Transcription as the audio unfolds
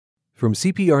From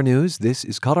CPR News, this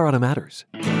is Colorado Matters.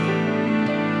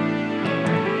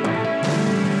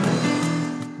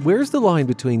 Where's the line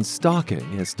between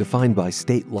stalking, as defined by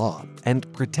state law, and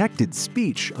protected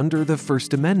speech under the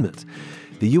First Amendment?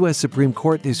 The U.S. Supreme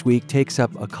Court this week takes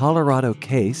up a Colorado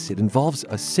case. It involves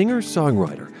a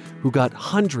singer-songwriter who got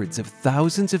hundreds of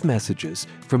thousands of messages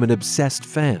from an obsessed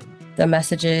fan. The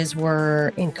messages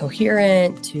were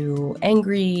incoherent, to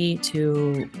angry,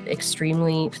 to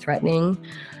extremely threatening.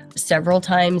 Several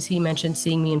times he mentioned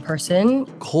seeing me in person.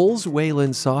 Coles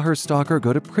Whalen saw her stalker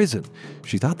go to prison.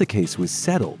 She thought the case was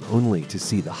settled, only to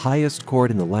see the highest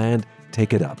court in the land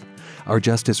take it up. Our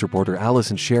Justice reporter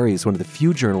Allison Sherry is one of the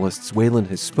few journalists Whalen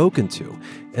has spoken to,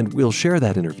 and we'll share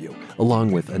that interview,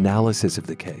 along with analysis of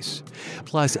the case.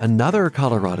 Plus, another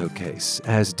Colorado case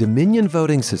as Dominion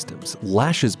Voting Systems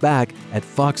lashes back at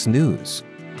Fox News.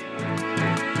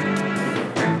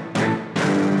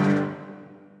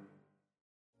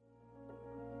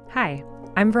 Hi,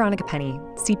 I'm Veronica Penny,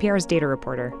 CPR's data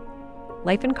reporter.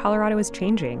 Life in Colorado is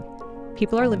changing.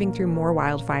 People are living through more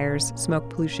wildfires, smoke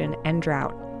pollution, and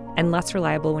drought, and less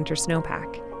reliable winter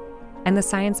snowpack. And the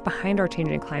science behind our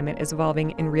changing climate is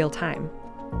evolving in real time.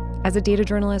 As a data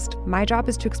journalist, my job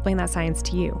is to explain that science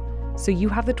to you, so you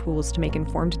have the tools to make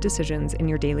informed decisions in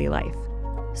your daily life.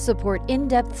 Support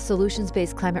in-depth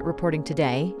solutions-based climate reporting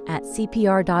today at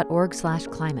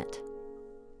cpr.org/climate.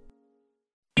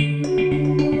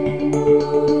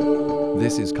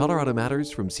 This is Colorado Matters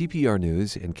from CPR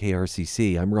News and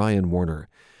KRCC. I'm Ryan Warner.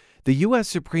 The U.S.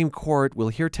 Supreme Court will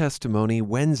hear testimony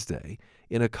Wednesday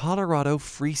in a Colorado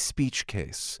free speech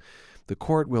case. The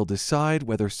court will decide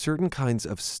whether certain kinds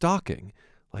of stalking,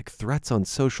 like threats on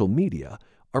social media,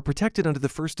 are protected under the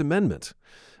First Amendment.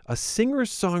 A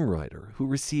singer-songwriter who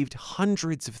received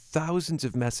hundreds of thousands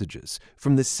of messages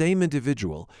from the same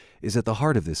individual is at the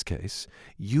heart of this case.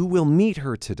 You will meet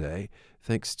her today,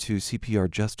 thanks to CPR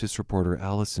Justice reporter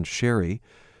Allison Sherry,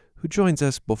 who joins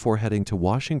us before heading to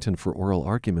Washington for oral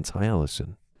arguments. Hi,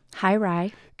 Allison. Hi,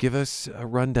 Rye. Give us a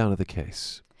rundown of the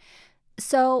case.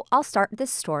 So I'll start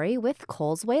this story with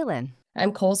Coles Whalen.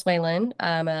 I'm Coles Whalen.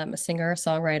 I'm a singer,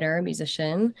 songwriter,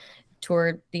 musician,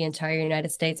 toured the entire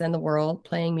United States and the world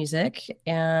playing music,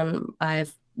 and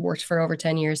I've worked for over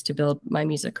 10 years to build my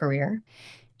music career.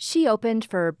 She opened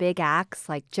for big acts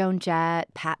like Joan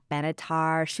Jett, Pat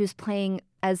Benatar. She was playing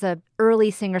as an early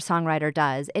singer-songwriter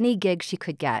does, any gig she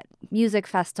could get, music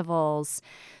festivals,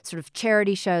 sort of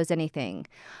charity shows, anything.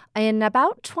 In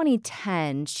about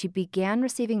 2010, she began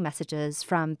receiving messages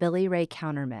from Billy Ray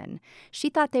Counterman. She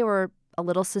thought they were a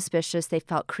little suspicious. They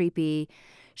felt creepy.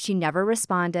 She never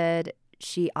responded.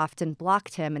 She often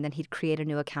blocked him, and then he'd create a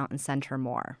new account and send her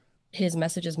more. His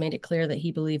messages made it clear that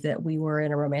he believed that we were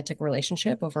in a romantic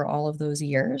relationship over all of those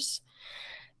years.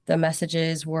 The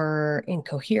messages were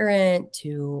incoherent,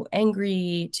 to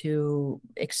angry, to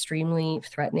extremely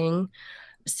threatening.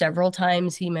 Several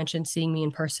times he mentioned seeing me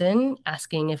in person,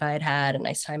 asking if I had had a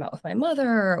nice time out with my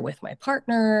mother or with my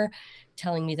partner,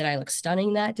 telling me that I looked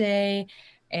stunning that day.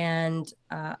 And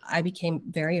I became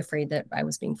very afraid that I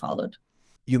was being followed.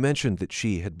 You mentioned that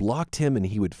she had blocked him and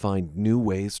he would find new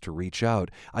ways to reach out.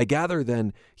 I gather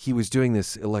then he was doing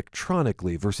this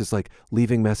electronically versus like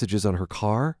leaving messages on her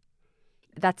car?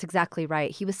 That's exactly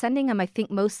right. He was sending them, I think,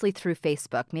 mostly through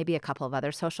Facebook, maybe a couple of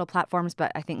other social platforms,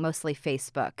 but I think mostly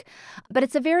Facebook. But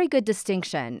it's a very good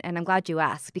distinction, and I'm glad you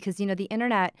asked, because, you know, the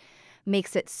internet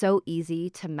makes it so easy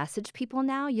to message people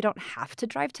now. You don't have to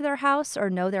drive to their house or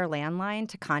know their landline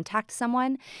to contact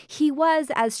someone. He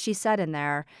was, as she said in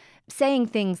there, saying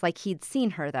things like he'd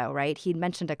seen her, though, right? He'd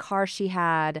mentioned a car she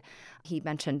had. He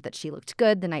mentioned that she looked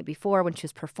good the night before when she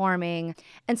was performing.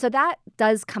 And so that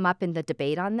does come up in the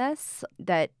debate on this,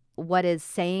 that what is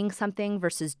saying something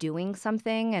versus doing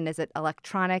something, and is it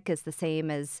electronic is the same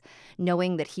as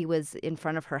knowing that he was in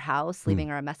front of her house, leaving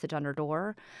her a message on her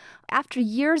door. After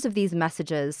years of these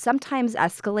messages, sometimes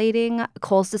escalating,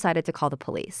 Coles decided to call the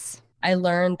police. I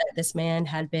learned that this man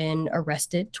had been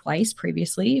arrested twice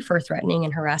previously for threatening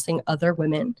and harassing other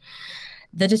women.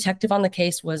 The detective on the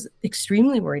case was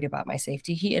extremely worried about my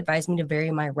safety. He advised me to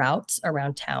vary my routes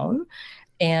around town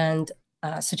and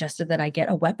suggested that I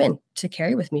get a weapon to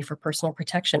carry with me for personal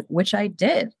protection, which I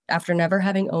did. After never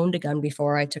having owned a gun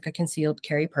before, I took a concealed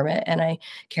carry permit and I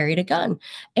carried a gun.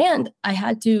 And I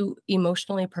had to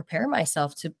emotionally prepare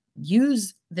myself to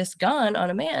use this gun on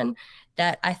a man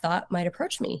that I thought might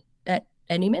approach me at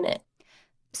any minute.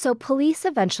 So police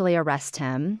eventually arrest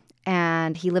him,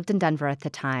 and he lived in Denver at the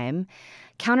time.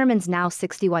 Counterman's now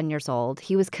 61 years old.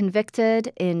 He was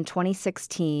convicted in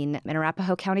 2016 in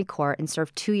Arapahoe County Court and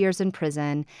served 2 years in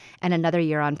prison and another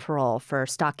year on parole for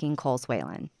stalking Coles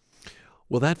Whalen.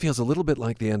 Well, that feels a little bit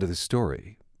like the end of the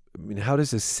story. I mean, how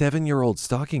does a 7-year-old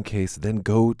stalking case then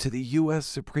go to the U.S.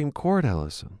 Supreme Court,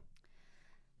 Allison?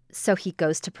 So he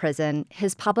goes to prison.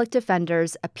 His public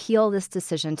defenders appeal this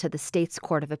decision to the state's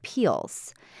Court of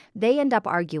Appeals.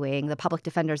 The public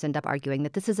defenders end up arguing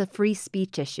that this is a free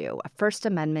speech issue, a First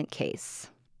Amendment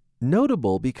case.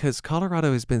 Notable because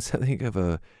Colorado has been something of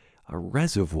a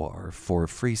reservoir for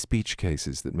free speech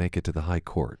cases that make it to the high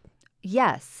court.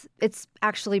 Yes, it's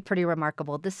actually pretty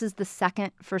remarkable. This is the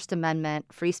second First Amendment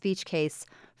free speech case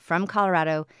from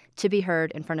Colorado to be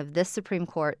heard in front of this Supreme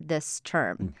Court this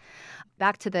term.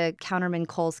 Back to the Counterman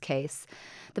Coles case,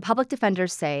 the public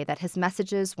defenders say that his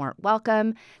messages weren't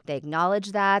welcome. They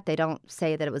acknowledge that. They don't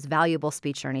say that it was valuable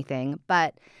speech or anything,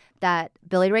 but that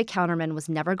Billy Ray Counterman was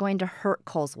never going to hurt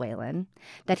Coles Whalen,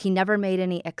 that he never made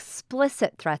any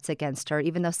explicit threats against her,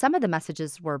 even though some of the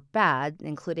messages were bad,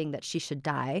 including that she should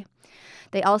die.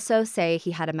 They also say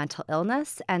he had a mental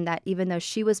illness and that even though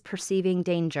she was perceiving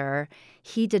danger,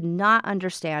 he did not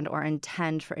understand or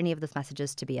intend for any of those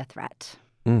messages to be a threat.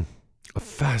 A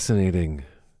fascinating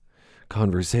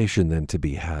conversation then to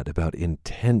be had about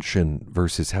intention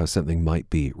versus how something might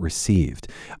be received.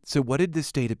 So what did the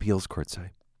state appeals court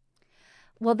say?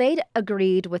 Well, they'd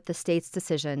agreed with the state's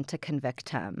decision to convict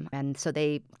him, and so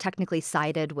they technically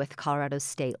sided with Colorado's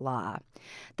state law.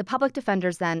 The public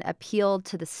defenders then appealed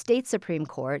to the state Supreme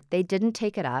Court. They didn't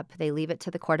take it up. They leave it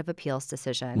to the Court of Appeals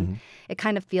decision. It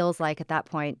kind of feels like at that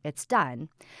point it's done.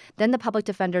 Then the public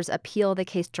defenders appeal the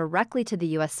case directly to the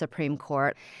U.S. Supreme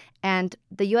Court, and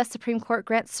the U.S. Supreme Court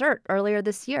grants cert earlier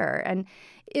this year. And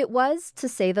it was, to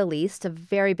say the least, a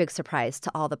very big surprise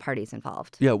to all the parties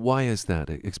involved. Yeah, why is that?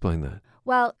 Explain that.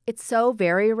 Well, it's so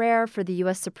very rare for the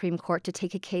U.S. Supreme Court to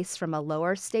take a case from a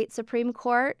lower state Supreme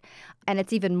Court, and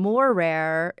it's even more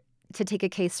rare to take a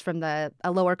case from a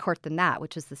lower court than that,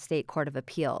 which is the State Court of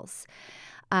Appeals.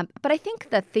 But I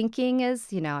think the thinking is,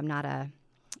 I'm not a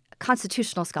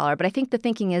constitutional scholar, but I think the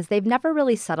thinking is they've never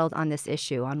really settled on this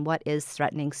issue, on what is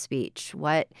threatening speech,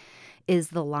 what is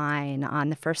the line on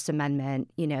the First Amendment,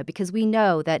 because we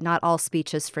know that not all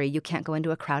speech is free. You can't go into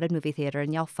a crowded movie theater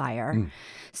and yell fire.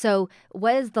 So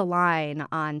what is the line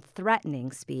on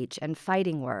threatening speech and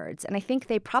fighting words? And I think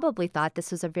they probably thought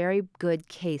this was a very good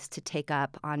case to take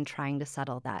up on trying to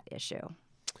settle that issue.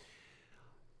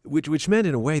 Which meant,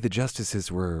 in a way, the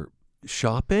justices were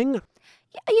shopping?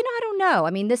 Yeah, I don't know. I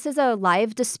mean, this is a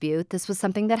live dispute. This was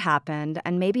something that happened,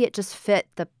 and maybe it just fit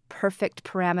the perfect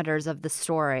parameters of the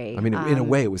story. I mean, in a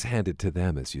way, it was handed to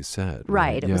them, as you said.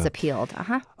 Right. It was appealed.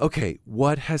 Okay,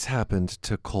 what has happened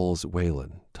to Coles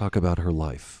Whalen? Talk about her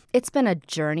life. It's been a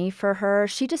journey for her.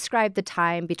 She described the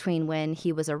time between when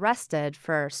he was arrested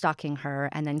for stalking her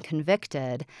and then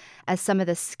convicted as some of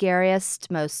the scariest,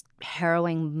 most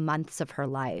harrowing months of her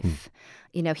life.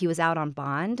 He was out on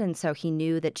bond, and so he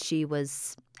knew that she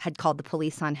had called the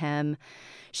police on him.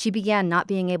 She began not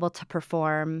being able to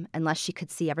perform unless she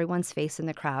could see everyone's face in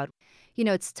the crowd.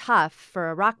 It's tough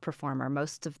for a rock performer.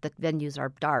 Most of the venues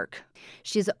are dark.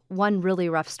 She's one really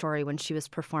rough story when she was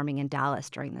performing in Dallas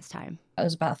during this time. It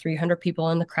was about 300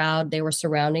 people in the crowd. They were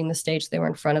surrounding the stage. They were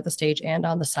in front of the stage and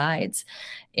on the sides.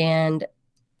 And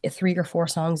 3 or 4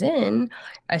 songs in,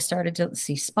 I started to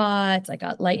see spots. I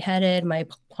got lightheaded. My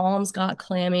palms got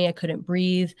clammy. I couldn't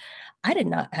breathe. I did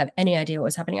not have any idea what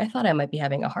was happening. I thought I might be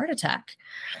having a heart attack.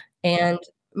 And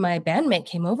my bandmate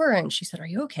came over and she said, "Are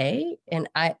you okay?" And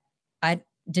I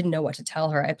didn't know what to tell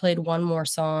her. I played one more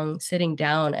song sitting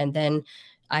down, and then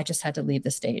I just had to leave the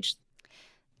stage.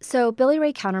 So Billy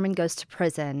Ray Counterman goes to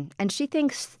prison, and she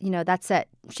thinks, that's it.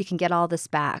 She can get all this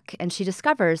back. And she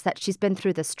discovers that she's been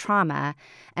through this trauma,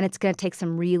 and it's going to take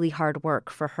some really hard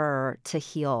work for her to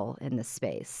heal in this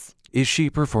space. Is she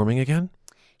performing again?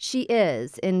 She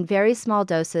is, in very small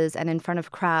doses and in front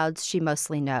of crowds she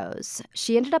mostly knows.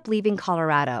 She ended up leaving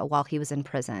Colorado while he was in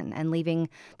prison and leaving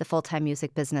the full-time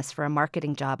music business for a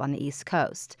marketing job on the East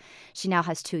Coast. She now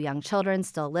has 2 young children,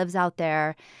 still lives out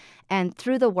there. And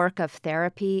through the work of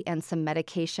therapy and some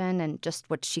medication and just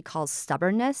what she calls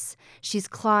stubbornness, she's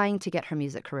clawing to get her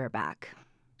music career back.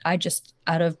 I just,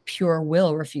 out of pure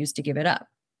will, refused to give it up.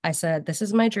 I said, this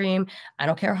is my dream. I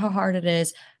don't care how hard it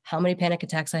is, how many panic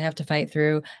attacks I have to fight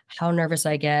through, how nervous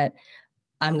I get.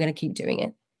 I'm going to keep doing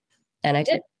it. And I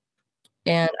did.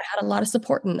 And I had a lot of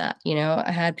support in that.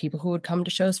 I had people who would come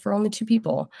to shows for only 2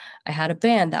 people. I had a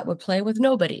band that would play with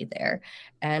nobody there.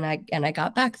 And I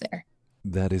got back there.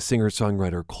 That is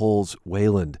singer-songwriter Coles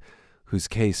Whalen, whose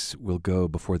case will go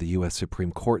before the U.S.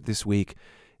 Supreme Court this week,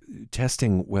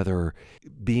 testing whether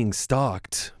being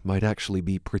stalked might actually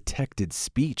be protected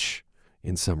speech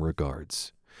in some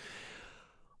regards.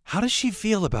 How does she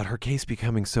feel about her case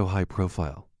becoming so high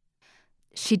profile?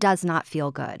 She does not feel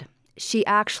good. She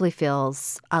actually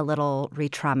feels a little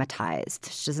re-traumatized.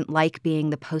 She doesn't like being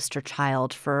the poster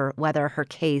child for whether her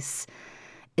case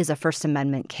is a First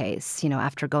Amendment case,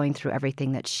 after going through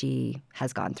everything that she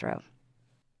has gone through.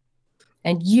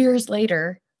 And years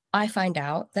later, I find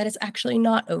out that it's actually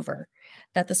not over,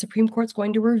 that the Supreme Court's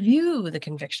going to review the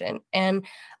conviction. And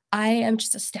I am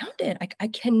just astounded. I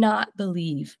cannot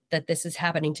believe that this is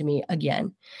happening to me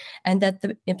again, and that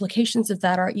the implications of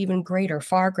that are even greater,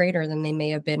 far greater than they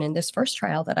may have been in this first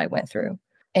trial that I went through.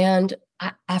 And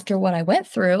after what I went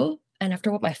through, and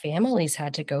after what my families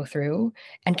had to go through,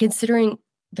 and considering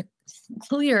the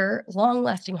clear,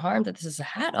 long-lasting harm that this has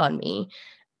had on me,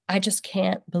 I just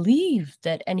can't believe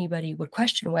that anybody would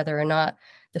question whether or not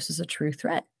this is a true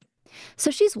threat. So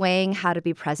she's weighing how to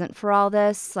be present for all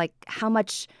this, like how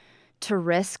much to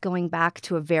risk going back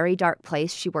to a very dark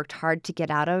place she worked hard to get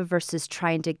out of versus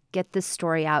trying to get this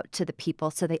story out to the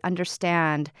people so they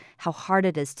understand how hard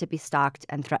it is to be stalked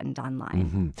and threatened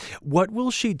online. What will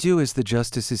she do as the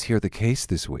justices hear the case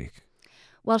this week?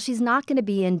 Well, she's not going to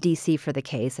be in D.C. for the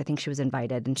case. I think she was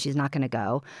invited, and she's not going to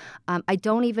go. I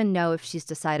don't even know if she's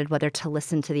decided whether to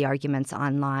listen to the arguments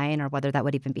online or whether that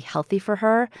would even be healthy for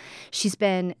her. She's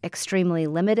been extremely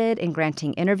limited in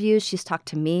granting interviews. She's talked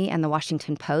to me and the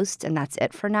Washington Post, and that's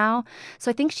it for now. So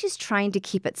I think she's trying to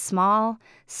keep it small,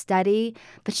 steady,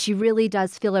 but she really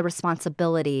does feel a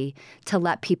responsibility to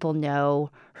let people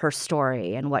know her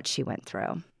story and what she went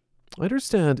through. I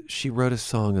understand she wrote a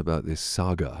song about this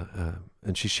saga,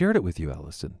 and she shared it with you,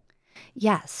 Allison.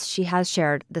 Yes, she has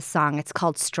shared the song. It's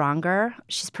called Stronger.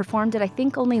 She's performed it, I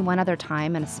think, only one other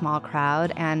time in a small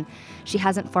crowd, and she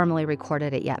hasn't formally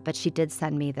recorded it yet, but she did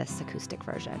send me this acoustic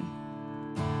version.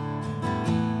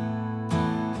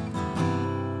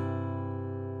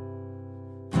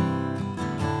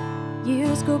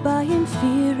 Years go by in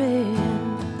fear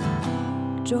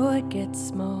and joy gets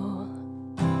small.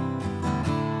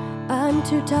 I'm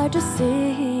too tired to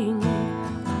sing,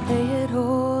 play it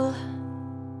all.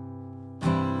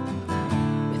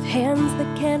 With hands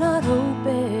that cannot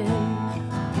open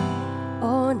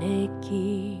on a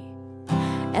key,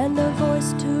 and a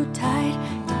voice too tight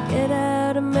to get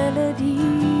out a melody.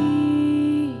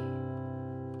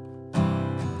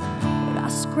 But I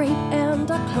scrape and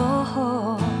I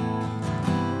claw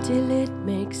till it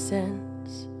makes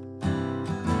sense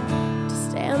to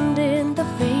stand in the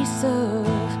face of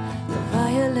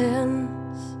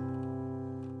violence,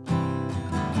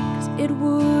 'cause it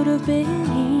would have been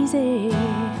easy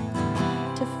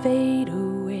to fade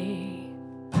away.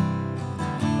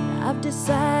 I've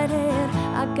decided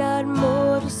I got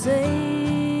more to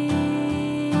say,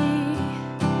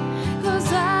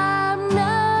 'cause I'm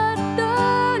not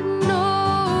done,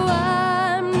 no,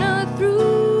 I'm not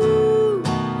through.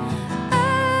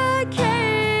 I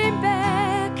came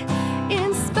back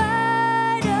in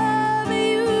spite of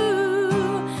you,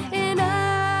 and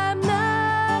I'm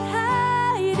not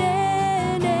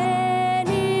hiding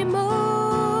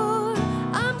anymore.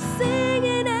 I'm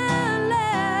singing out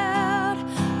loud,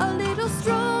 a little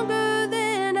stronger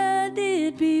than I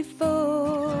did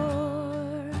before.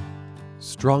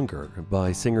 Stronger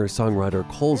by singer-songwriter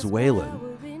Coles Whalen,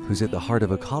 who's at the heart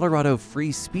of a Colorado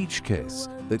free speech case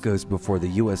that goes before the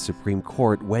U.S. Supreme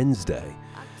Court Wednesday.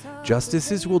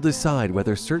 Justices will decide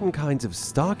whether certain kinds of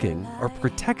stalking are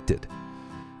protected.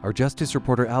 Our justice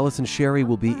reporter Allison Sherry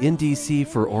will be in D.C.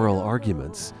 for oral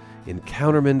arguments in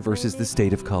Counterman versus the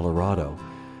state of Colorado.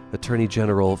 Attorney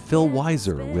General Phil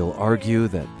Weiser will argue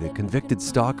that the convicted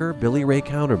stalker, Billy Ray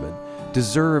Counterman,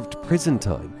 deserved prison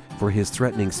time for his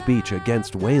threatening speech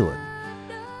against Whalen.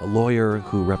 A lawyer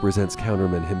who represents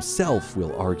Counterman himself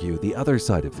will argue the other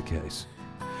side of the case.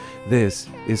 This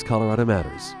is Colorado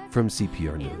Matters from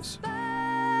CPR News.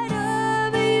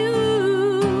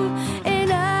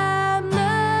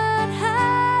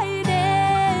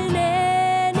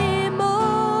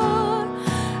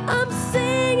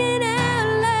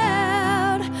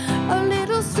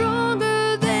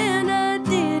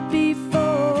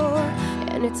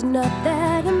 It's not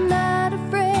that I'm not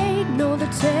afraid, no, the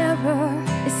terror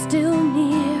is still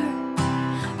near.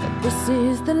 But this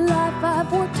is the life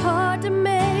I've worked hard to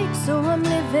make, so I'm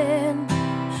living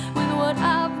with what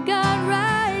I've got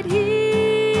right here.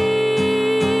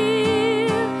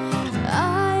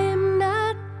 I'm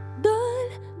not done,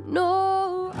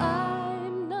 no,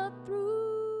 I'm not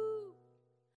through.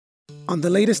 On the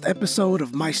latest episode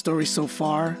of My Story So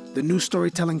Far, the new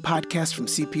storytelling podcast from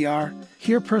CPR,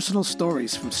 hear personal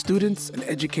stories from students and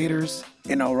educators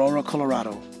in Aurora,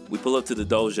 Colorado. We pull up to the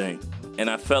Doge, and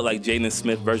I felt like Jaden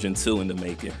Smith version 2 in the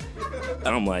making.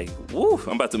 And I'm like, woo,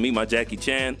 I'm about to meet my Jackie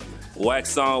Chan.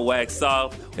 Wax on, wax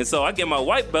off. And so I get my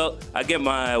white belt, I get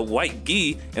my white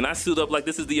gi, and I suit up like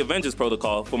this is the Avengers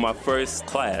protocol for my first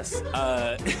class.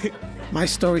 My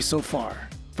Story So Far.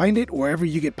 Find it wherever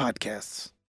you get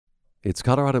podcasts. It's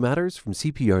Colorado Matters from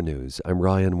CPR News. I'm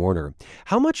Ryan Warner.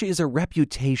 How much is a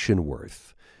reputation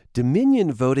worth?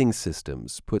 Dominion Voting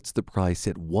Systems puts the price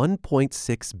at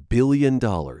 $1.6 billion.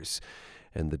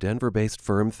 And the Denver-based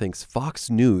firm thinks Fox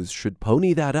News should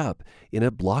pony that up in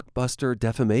a blockbuster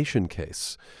defamation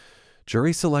case.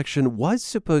 Jury selection was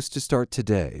supposed to start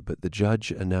today, but the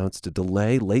judge announced a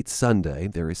delay late Sunday.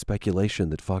 There is speculation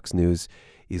that Fox News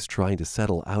is trying to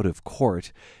settle out of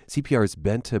court. CPR's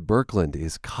Benta Birkeland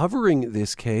is covering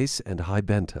this case. And hi,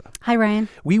 Benta. Hi, Ryan.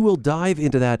 We will dive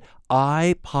into that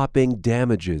eye-popping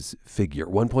damages figure,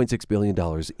 $1.6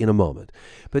 billion, in a moment.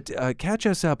 But catch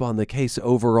us up on the case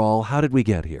overall. How did we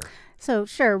get here? So,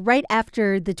 sure, right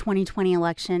after the 2020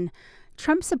 election,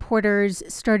 Trump supporters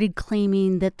started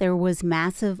claiming that there was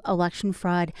massive election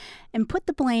fraud and put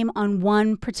the blame on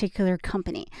one particular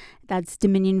company. That's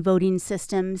Dominion Voting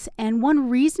Systems. And one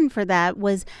reason for that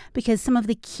was because some of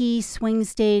the key swing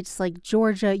states like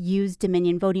Georgia used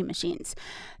Dominion voting machines.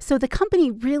 So the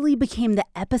company really became the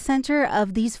epicenter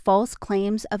of these false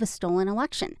claims of a stolen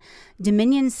election.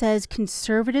 Dominion says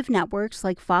conservative networks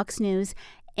like Fox News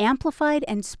amplified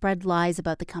and spread lies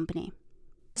about the company.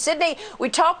 Sydney, we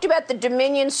talked about the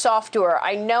Dominion software.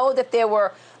 I know that there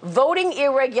were voting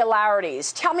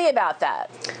irregularities. Tell me about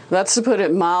that. That's to put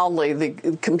it mildly.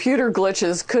 The computer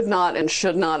glitches could not and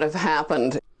should not have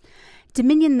happened.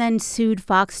 Dominion then sued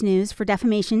Fox News for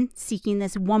defamation, seeking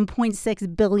this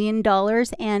 $1.6 billion.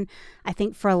 And I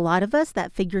think for a lot of us,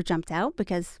 that figure jumped out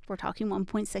because we're talking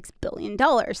 $1.6 billion.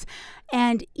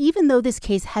 And even though this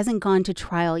case hasn't gone to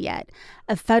trial yet,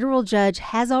 a federal judge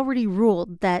has already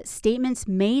ruled that statements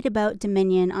made about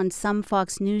Dominion on some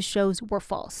Fox News shows were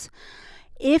false.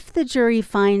 If the jury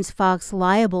finds Fox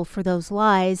liable for those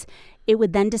lies, it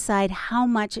would then decide how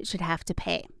much it should have to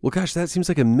pay. Well, gosh, that seems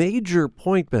like a major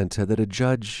point, Benta, that a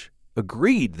judge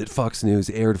agreed that Fox News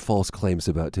aired false claims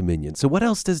about Dominion. So what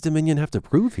else does Dominion have to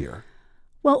prove here?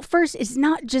 Well, first, it's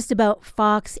not just about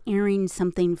Fox airing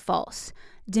something false.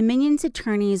 Dominion's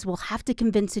attorneys will have to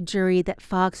convince a jury that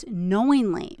Fox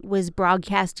knowingly was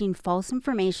broadcasting false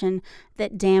information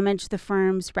that damaged the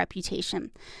firm's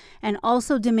reputation. And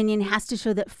also, Dominion has to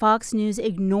show that Fox News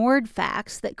ignored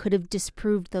facts that could have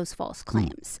disproved those false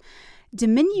claims.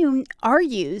 Dominion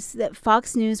argues that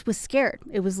Fox News was scared.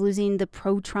 It was losing the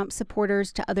pro-Trump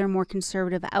supporters to other more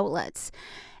conservative outlets,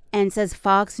 and says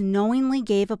Fox knowingly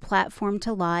gave a platform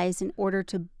to lies in order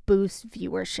to boost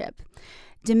viewership.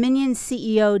 Dominion's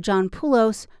CEO, John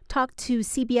Poulos, talked to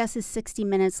CBS's 60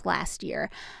 Minutes last year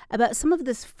about some of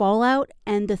this fallout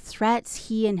and the threats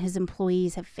he and his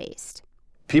employees have faced.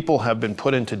 People have been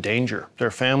put into danger.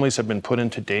 Their families have been put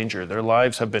into danger. Their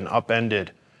lives have been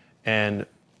upended, and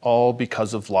all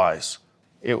because of lies.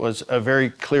 It was a very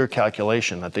clear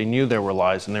calculation that they knew there were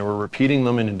lies, and they were repeating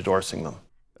them and endorsing them.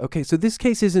 Okay, so this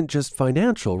case isn't just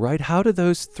financial, right? How do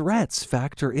those threats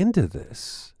factor into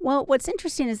this? Well, what's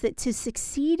interesting is that to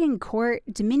succeed in court,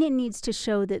 Dominion needs to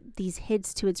show that these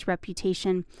hits to its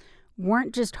reputation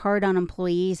weren't just hard on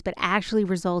employees, but actually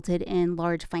resulted in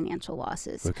large financial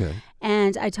losses. Okay.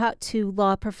 And I talked to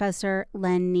law professor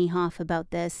Len Niehoff about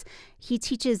this. He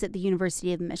teaches at the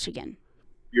University of Michigan.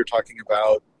 You're talking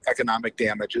about economic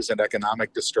damages and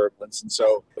economic disturbance. And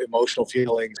so emotional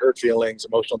feelings, hurt feelings,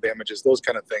 emotional damages, those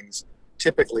kind of things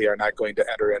typically are not going to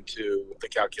enter into the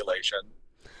calculation.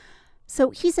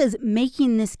 So he says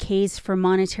making this case for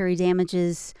monetary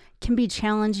damages can be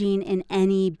challenging in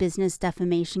any business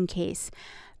defamation case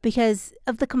because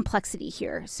of the complexity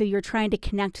here. So you're trying to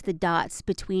connect the dots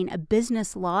between a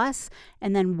business loss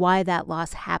and then why that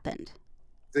loss happened.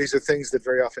 These are things that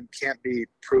very often can't be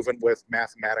proven with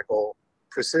mathematical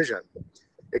precision.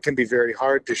 It can be very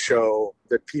hard to show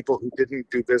that people who didn't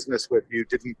do business with you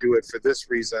didn't do it for this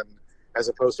reason as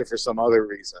opposed to for some other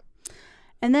reason.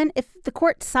 And then if the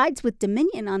court sides with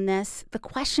Dominion on this, the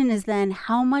question is then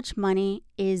how much money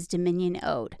is Dominion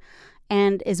owed?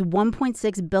 And is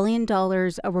 $1.6 billion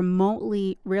a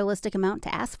remotely realistic amount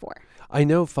to ask for? I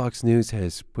know Fox News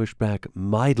has pushed back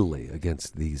mightily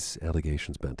against these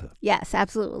allegations, Benta. Yes,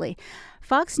 absolutely.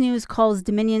 Fox News calls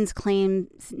Dominion's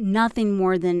claims nothing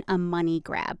more than a money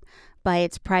grab by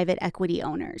its private equity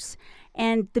owners.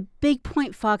 And the big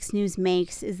point Fox News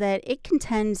makes is that it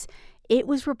contends it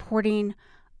was reporting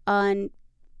on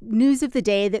news of the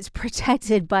day that's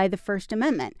protected by the First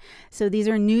Amendment. So these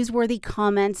are newsworthy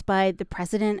comments by the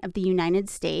President of the United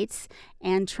States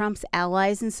and Trump's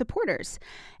allies and supporters.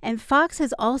 And Fox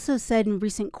has also said in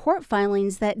recent court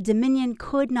filings that Dominion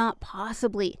could not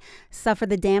possibly suffer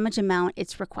the damage amount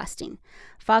it's requesting.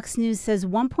 Fox News says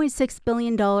 $1.6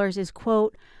 billion is,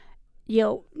 quote,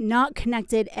 not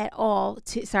connected at all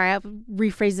to, I'll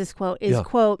rephrase this quote, is,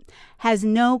 quote, has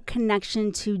no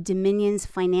connection to Dominion's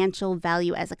financial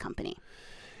value as a company.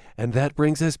 And that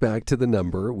brings us back to the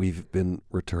number we've been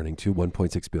returning to,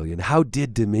 $1.6 billion. How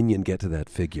did Dominion get to that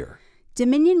figure?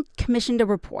 Dominion commissioned a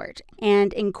report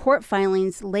and in court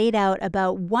filings laid out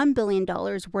about $1 billion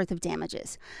worth of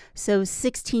damages. So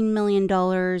 $16 million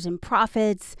in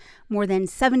profits, more than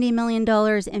 $70 million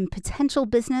in potential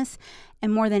business,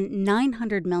 and more than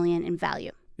 $900 million in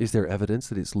value. Is there evidence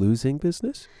that it's losing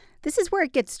business? This is where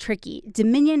it gets tricky.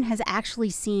 Dominion has actually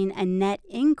seen a net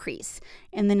increase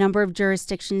in the number of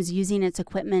jurisdictions using its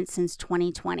equipment since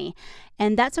 2020.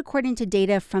 And that's according to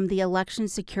data from the election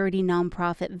security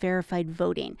nonprofit Verified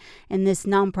Voting. And this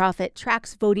nonprofit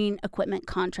tracks voting equipment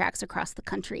contracts across the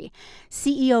country.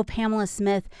 CEO Pamela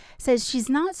Smith says she's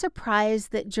not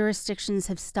surprised that jurisdictions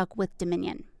have stuck with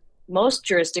Dominion. Most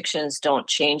jurisdictions don't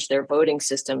change their voting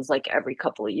systems like every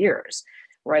couple of years,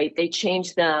 right? They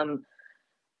change them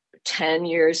 10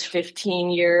 years,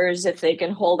 15 years. If they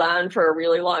can hold on for a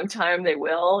really long time, they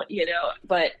will,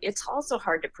 but it's also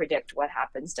hard to predict what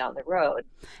happens down the road.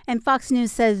 And Fox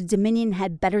News says Dominion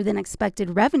had better than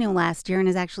expected revenue last year and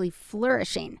is actually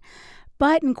flourishing.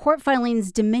 But in court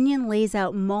filings, Dominion lays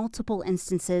out multiple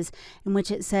instances in which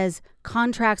it says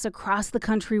contracts across the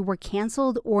country were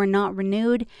canceled or not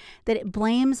renewed that it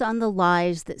blames on the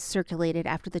lies that circulated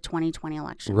after the 2020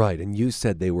 election. Right. And you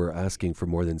said they were asking for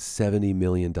more than $70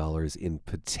 million in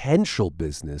potential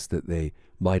business that they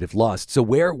might have lost. So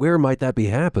where might that be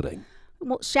happening?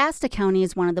 Well, Shasta County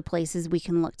is one of the places we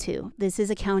can look to. This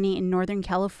is a county in Northern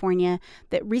California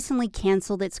that recently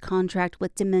canceled its contract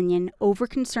with Dominion over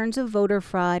concerns of voter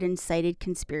fraud and cited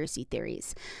conspiracy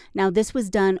theories. Now, this was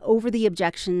done over the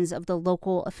objections of the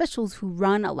local officials who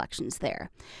run elections there.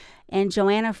 And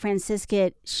Joanna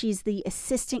Franciscat, she's the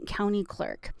assistant county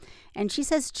clerk. And she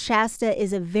says Shasta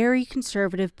is a very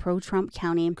conservative pro-Trump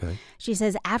county. Okay. She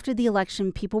says after the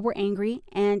election, people were angry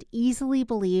and easily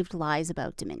believed lies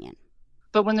about Dominion.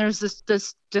 But when there's this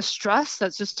distrust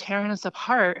that's just tearing us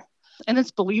apart, and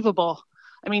it's believable.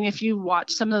 I mean, if you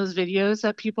watch some of those videos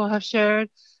that people have shared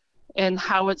and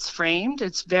how it's framed,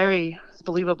 it's very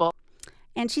believable.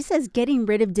 And she says getting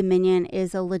rid of Dominion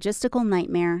is a logistical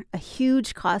nightmare, a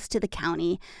huge cost to the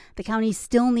county. The county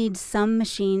still needs some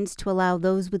machines to allow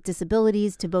those with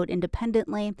disabilities to vote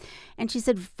independently. And she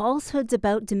said falsehoods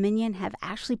about Dominion have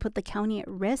actually put the county at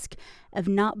risk of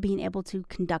not being able to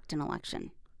conduct an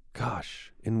election.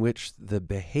 Gosh, in which the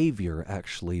behavior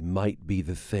actually might be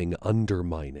the thing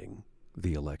undermining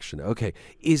the election. Okay,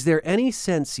 is there any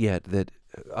sense yet that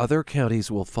other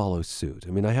counties will follow suit?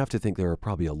 I mean, I have to think there are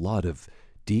probably a lot of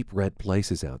deep red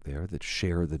places out there that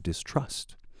share the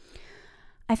distrust.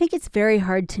 I think it's very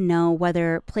hard to know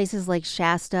whether places like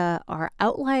Shasta are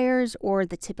outliers or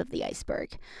the tip of the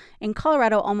iceberg. In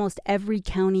Colorado, almost every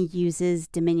county uses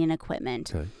Dominion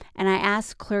equipment. Okay. And I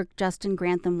asked Clerk Justin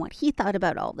Grantham what he thought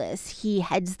about all this. He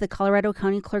heads the Colorado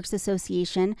County Clerks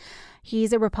Association.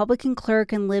 He's a Republican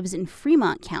clerk and lives in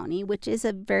Fremont County, which is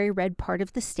a very red part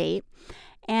of the state.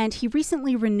 And he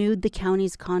recently renewed the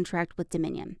county's contract with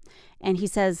Dominion. And he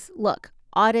says, look,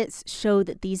 audits show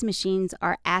that these machines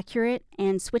are accurate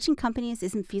and switching companies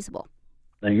isn't feasible.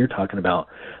 Now you're talking about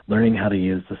learning how to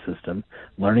use the system,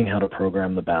 learning how to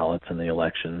program the ballots in the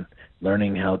election,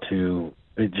 learning how to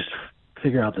just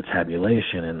figure out the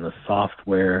tabulation and the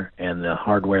software and the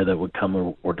hardware that would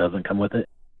come or doesn't come with it.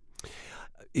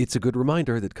 It's a good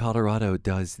reminder that Colorado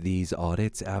does these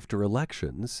audits after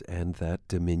elections and that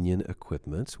Dominion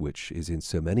equipment, which is in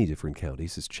so many different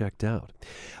counties, is checked out.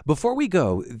 Before we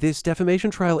go, this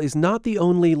defamation trial is not the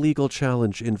only legal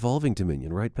challenge involving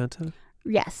Dominion, right, Benta?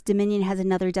 Yes, Dominion has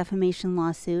another defamation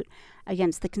lawsuit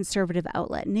against the conservative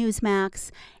outlet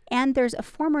Newsmax. And there's a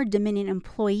former Dominion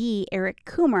employee, Eric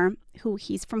Coomer, who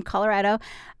he's from Colorado.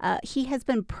 He has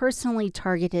been personally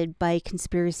targeted by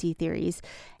conspiracy theories,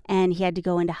 and he had to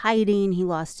go into hiding. He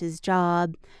lost his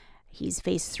job. He's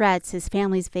faced threats. His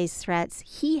family's faced threats.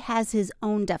 He has his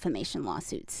own defamation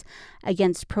lawsuits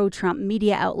against pro-Trump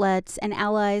media outlets and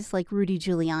allies like Rudy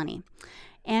Giuliani.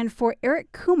 And for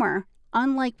Eric Coomer,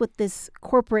 unlike with this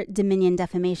corporate Dominion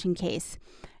defamation case,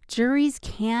 juries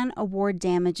can award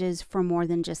damages for more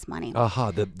than just money.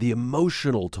 Aha, the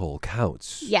emotional toll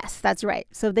counts. Yes, that's right.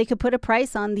 So they could put a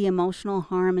price on the emotional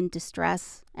harm and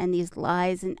distress and these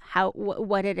lies and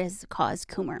what it has caused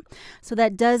Coomer. So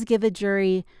that does give a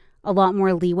jury a lot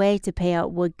more leeway to pay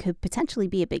out what could potentially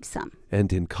be a big sum.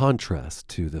 And in contrast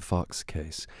to the Fox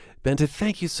case. Bente,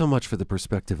 thank you so much for the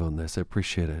perspective on this. I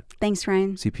appreciate it. Thanks,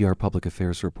 Ryan. CPR public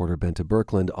affairs reporter Bente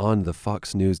Birkeland on the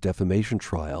Fox News defamation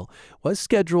trial was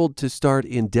scheduled to start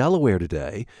in Delaware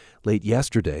today. Late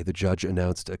yesterday, the judge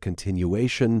announced a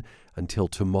continuation until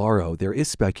tomorrow. There is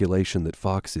speculation that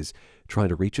Fox is trying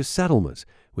to reach a settlement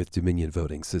with Dominion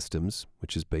Voting Systems,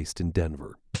 which is based in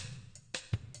Denver.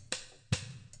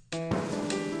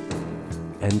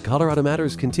 And Colorado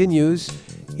Matters continues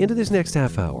into this next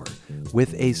half hour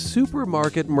with a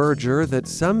supermarket merger that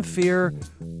some fear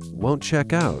won't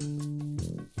check out.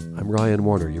 I'm Ryan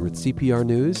Warner. You're at CPR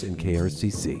News and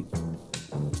KRCC.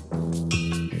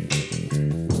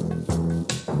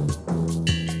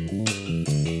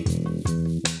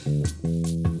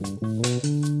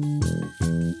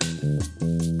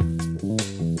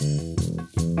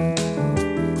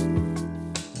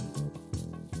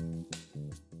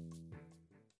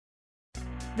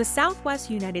 The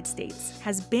Southwest United States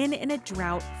has been in a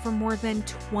drought for more than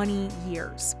 20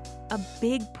 years, a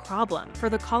big problem for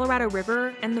the Colorado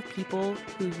River and the people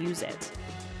who use it.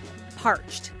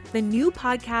 Parched, the new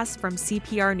podcast from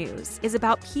CPR News, is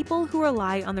about people who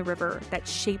rely on the river that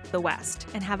shape the West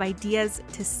and have ideas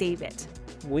to save it.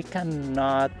 We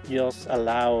cannot just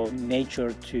allow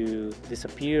nature to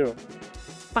disappear.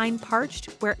 Find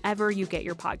Parched wherever you get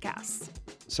your podcasts.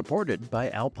 Supported by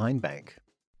Alpine Bank.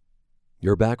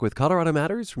 You're back with Colorado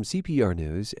Matters from CPR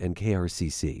News and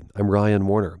KRCC. I'm Ryan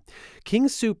Warner. King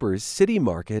Soopers, City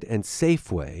Market, and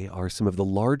Safeway are some of the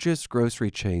largest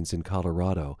grocery chains in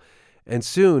Colorado, and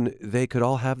soon they could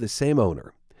all have the same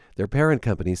owner. Their parent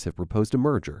companies have proposed a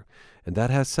merger, and that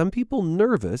has some people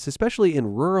nervous, especially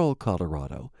in rural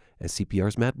Colorado, as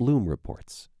CPR's Matt Bloom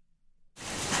reports.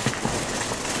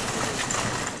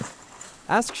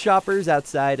 Ask shoppers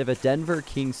outside of a Denver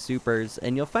King Soopers,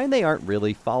 and you'll find they aren't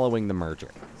really following the merger.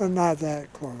 Well, not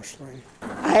that closely.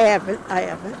 I haven't.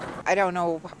 I don't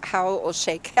know how it will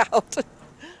shake out.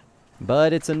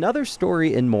 But it's another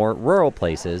story in more rural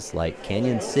places like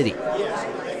Canyon City.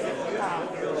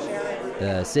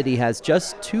 The city has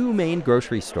just two main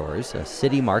grocery stores, a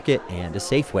City Market and a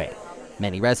Safeway.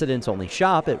 Many residents only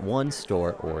shop at one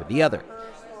store or the other.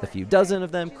 A few dozen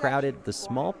of them crowded the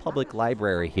small public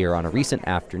library here on a recent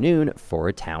afternoon for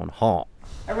a town hall.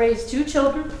 I raised two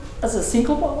children as a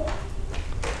single mom.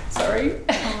 Sorry.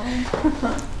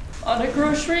 On a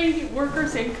grocery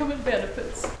worker's income and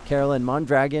benefits. Carolyn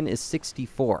Mondragon is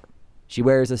 64. She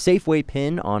wears a Safeway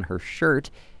pin on her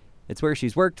shirt. It's where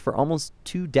she's worked for almost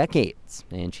 2 decades,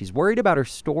 and she's worried about her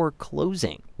store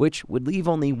closing, which would leave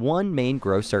only one main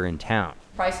grocer in town.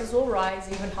 Prices will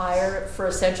rise even higher for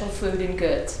essential food and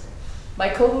goods. My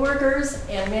co-workers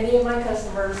and many of my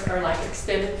customers are like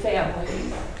extended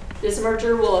family. This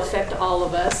merger will affect all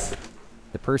of us.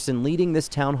 The person leading this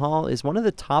town hall is one of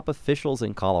the top officials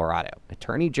in Colorado,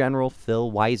 Attorney General Phil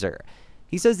Weiser.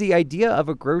 He says the idea of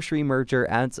a grocery merger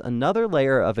adds another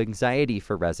layer of anxiety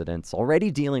for residents already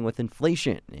dealing with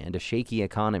inflation and a shaky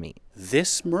economy.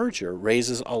 This merger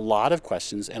raises a lot of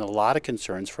questions and a lot of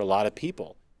concerns for a lot of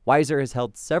people. Weiser has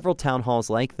held several town halls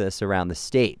like this around the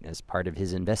state as part of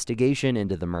his investigation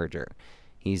into the merger.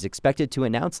 He's expected to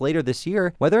announce later this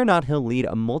year whether or not he'll lead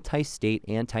a multi-state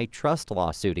antitrust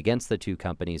lawsuit against the two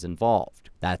companies involved.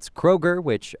 That's Kroger,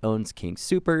 which owns King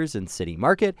Soopers and City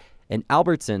Market, and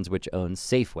Albertsons, which owns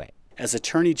Safeway. As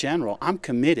Attorney General, I'm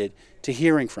committed to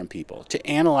hearing from people, to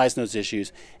analyze those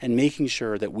issues, and making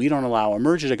sure that we don't allow a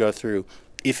merger to go through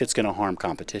if it's going to harm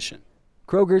competition.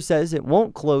 Kroger says it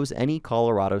won't close any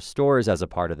Colorado stores as a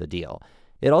part of the deal.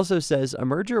 It also says a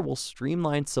merger will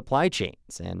streamline supply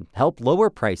chains and help lower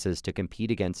prices to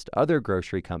compete against other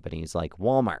grocery companies like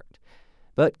Walmart.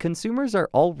 But consumers are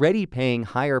already paying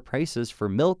higher prices for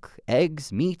milk,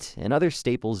 eggs, meat, and other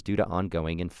staples due to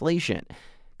ongoing inflation.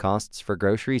 Costs for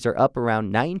groceries are up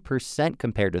around 9%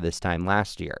 compared to this time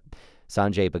last year.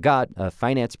 Sanjay Bhagat, a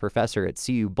finance professor at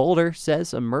CU Boulder,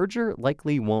 says a merger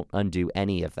likely won't undo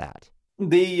any of that.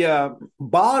 The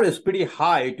bar is pretty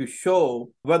high to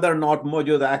show whether or not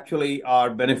mergers actually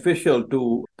are beneficial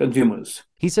to consumers.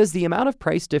 He says the amount of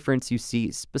price difference you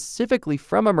see specifically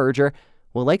from a merger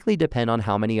will likely depend on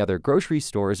how many other grocery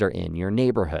stores are in your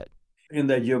neighborhood. In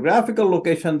the geographical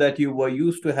location that you were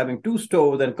used to having two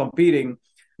stores and competing,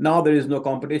 now there is no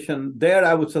competition. There,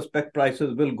 I would suspect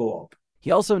prices will go up. He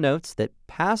also notes that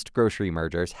past grocery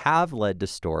mergers have led to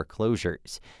store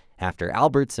closures. After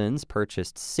Albertsons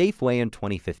purchased Safeway in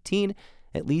 2015,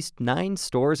 at least 9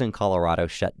 stores in Colorado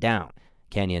shut down.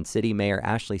 Canyon City Mayor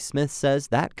Ashley Smith says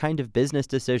that kind of business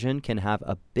decision can have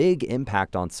a big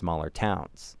impact on smaller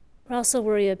towns. We're also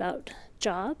worried about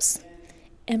jobs,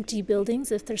 empty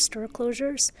buildings if there's store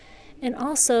closures, and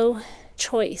also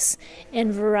choice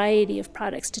and variety of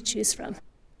products to choose from.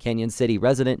 Canyon City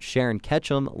resident Sharon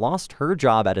Ketchum lost her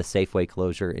job at a Safeway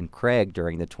closure in Craig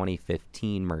during the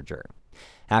 2015 merger.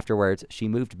 Afterwards, she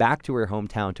moved back to her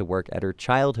hometown to work at her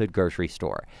childhood grocery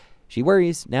store. She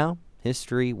worries now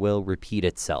history will repeat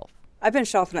itself. I've been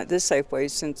shopping at this Safeway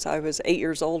since I was 8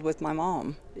 years old with my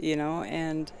mom,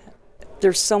 and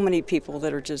there's so many people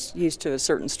that are just used to a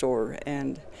certain store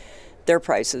and their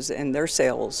prices and their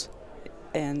sales.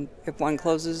 And if one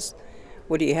closes,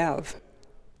 what do you have?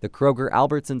 The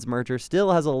Kroger-Albertsons merger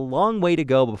still has a long way to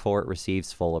go before it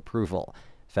receives full approval.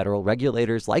 Federal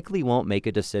regulators likely won't make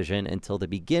a decision until the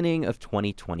beginning of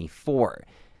 2024.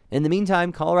 In the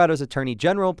meantime, Colorado's Attorney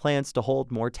General plans to hold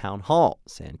more town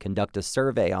halls and conduct a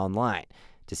survey online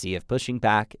to see if pushing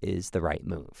back is the right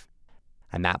move.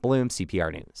 I'm Matt Bloom,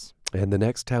 CPR News. And the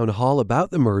next town hall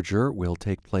about the merger will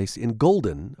take place in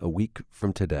Golden a week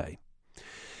from today.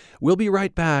 We'll be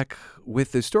right back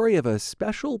with the story of a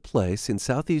special place in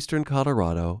southeastern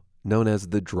Colorado known as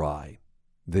the Dry.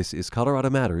 This is Colorado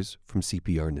Matters from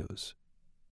CPR News.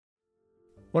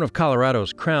 One of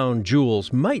Colorado's crown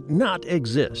jewels might not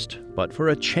exist, but for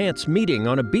a chance meeting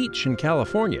on a beach in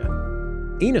California.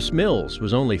 Enos Mills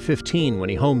was only 15 when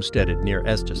he homesteaded near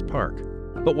Estes Park.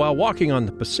 But while walking on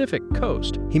the Pacific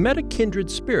coast, he met a kindred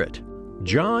spirit,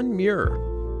 John Muir,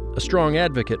 a strong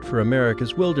advocate for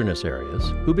America's wilderness areas,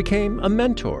 who became a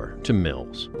mentor to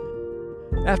Mills.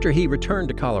 After he returned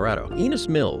to Colorado, Enos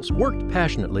Mills worked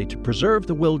passionately to preserve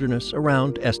the wilderness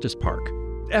around Estes Park.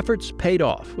 Efforts paid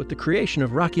off with the creation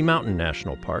of Rocky Mountain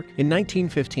National Park in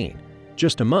 1915,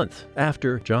 just a month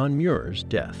after John Muir's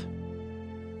death.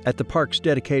 At the park's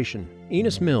dedication,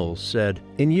 Enos Mills said,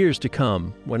 "In years to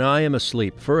come, when I am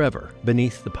asleep forever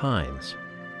beneath the pines,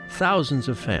 thousands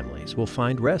of families will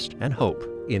find rest and hope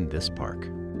in this park."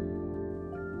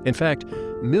 In fact,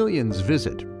 millions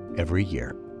visit every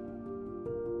year.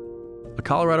 A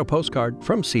Colorado postcard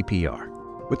from CPR,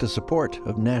 with the support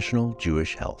of National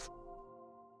Jewish Health.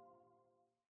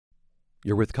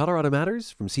 You're with Colorado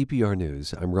Matters from CPR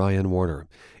News. I'm Ryan Warner.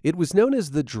 It was known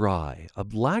as the Dry, a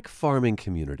black farming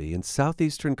community in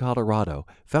southeastern Colorado,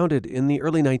 founded in the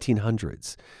early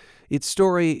 1900s. Its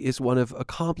story is one of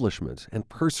accomplishment and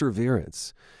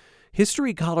perseverance.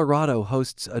 History Colorado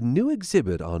hosts a new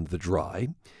exhibit on the Dry.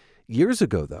 Years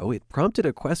ago, though, it prompted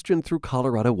a question through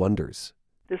Colorado Wonders.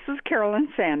 This is Carolyn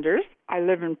Sanders. I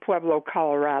live in Pueblo,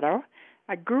 Colorado.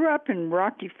 I grew up in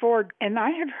Rocky Ford, and I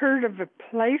have heard of a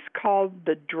place called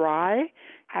the Dry.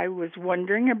 I was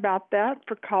wondering about that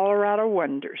for Colorado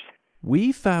Wonders.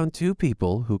 We found two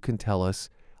people who can tell us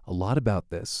a lot about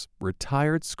this.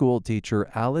 Retired school teacher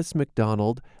Alice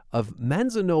McDonald of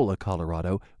Manzanola,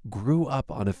 Colorado, grew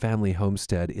up on a family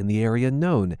homestead in the area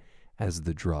known as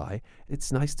the Dry.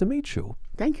 It's nice to meet you.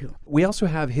 Thank you. We also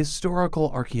have historical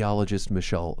archaeologist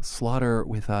Michelle Slaughter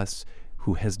with us,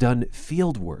 who has done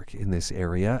field work in this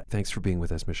area. Thanks for being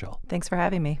with us, Michelle. Thanks for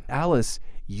having me. Alice,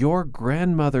 your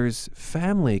grandmother's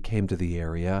family came to the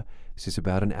area. This is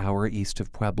about an hour east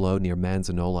of Pueblo near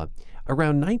Manzanola.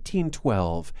 Around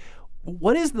 1912.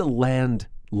 What is the land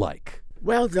like?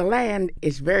 Well, the land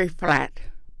is very flat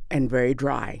and very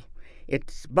dry.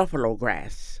 It's buffalo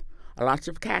grass, lots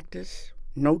of cactus,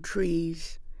 no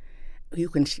trees. You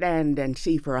can stand and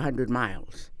see for 100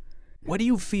 miles. What do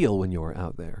you feel when you're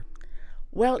out there?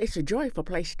 Well, it's a joyful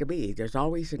place to be. There's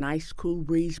always a nice cool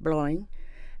breeze blowing,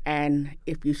 and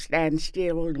if you stand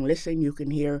still and listen, you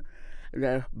can hear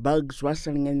the bugs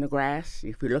rustling in the grass.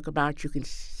 If you look about, you can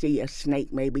see a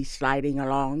snake maybe sliding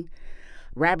along.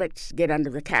 Rabbits get under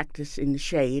the cactus in the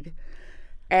shade,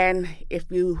 and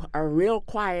if you are real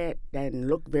quiet and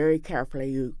look very carefully,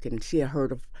 you can see a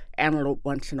herd of antelope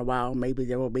once in a while. Maybe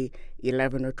there will be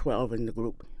 11 or 12 in the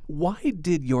group. Why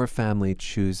did your family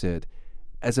choose it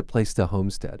as a place to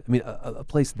homestead? I mean, a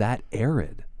place that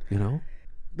arid, you know?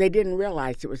 They didn't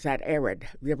realize it was that arid.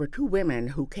 There were two women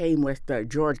who came with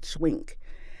George Swink.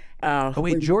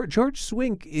 George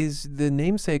Swink is the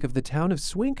namesake of the town of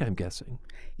Swink, I'm guessing.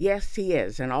 Yes, he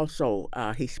is. And also,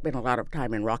 he spent a lot of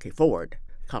time in Rocky Ford,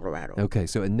 Colorado. Okay,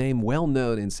 so a name well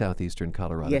known in southeastern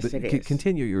Colorado. Yes, but it is.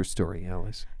 Continue your story,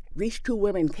 Alice. These two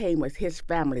women came with his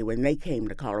family when they came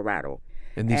to Colorado.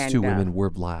 And these two women were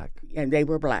black. And they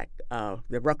were black,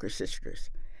 the Rucker sisters.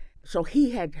 So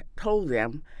he had told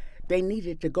them they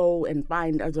needed to go and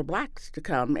find other blacks to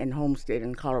come and homestead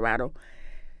in Colorado,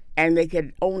 and they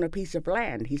could own a piece of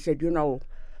land. He said,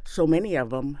 so many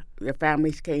of them, their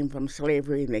families came from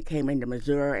slavery, and they came into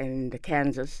Missouri and into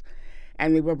Kansas,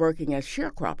 and they were working as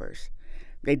sharecroppers.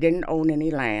 They didn't own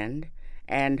any land,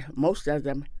 and most of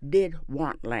them did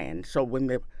want land. So when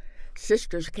the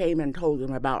sisters came and told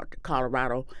them about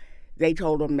Colorado, they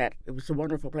told them that it was a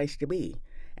wonderful place to be,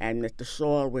 and that the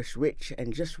soil was rich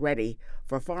and just ready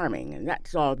for farming. And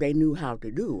that's all they knew how to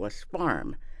do, was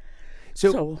farm.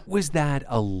 So was that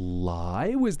a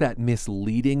lie? Was that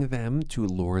misleading them to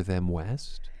lure them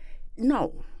west?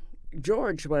 No.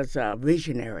 George was a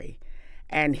visionary,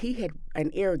 and he had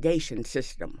an irrigation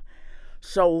system.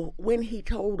 So when he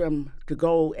told them to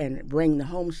go and bring the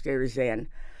homesteaders in,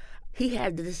 he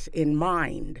had this in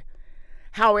mind.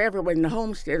 However, when the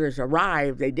homesteaders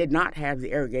arrived, they did not have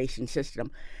the irrigation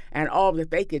system, and all that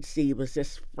they could see was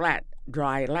this flat,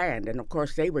 dry land. And of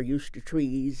course, they were used to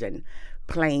trees and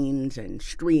plains and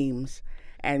streams,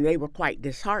 and they were quite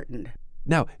disheartened.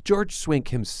 Now, George Swink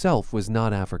himself was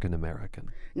not African American.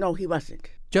 No, he wasn't.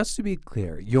 Just to be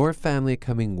clear, your family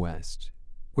coming west,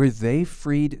 were they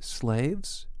freed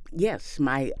slaves? Yes,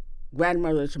 my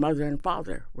grandmother's mother and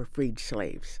father were freed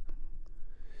slaves.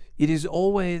 It is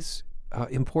always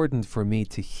important for me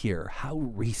to hear how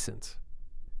recent,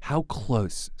 how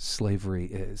close slavery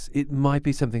is. It might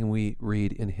be something we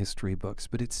read in history books,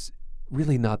 but it's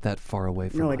really not that far away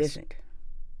from us. No, it isn't.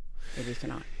 It is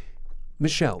not.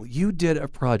 Michelle, you did a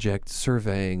project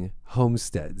surveying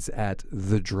homesteads at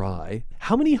The Dry.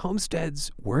 How many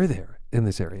homesteads were there in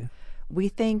this area? We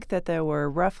think that there were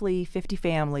roughly 50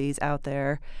 families out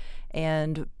there,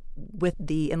 and with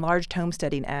the Enlarged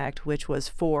Homesteading Act, which was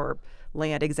for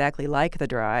land exactly like The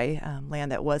Dry,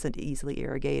 land that wasn't easily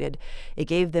irrigated, it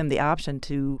gave them the option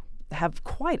to have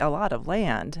quite a lot of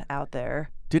land out there.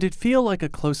 Did it feel like a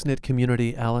close-knit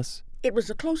community, Alice? It was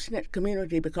a close-knit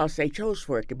community because they chose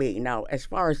for it to be. Now, as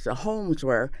far as the homes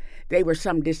were, they were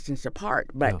some distance apart,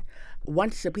 but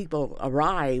once the people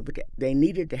arrived, they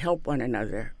needed to help one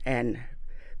another, and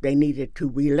they needed to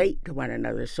relate to one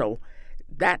another, so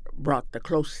that brought the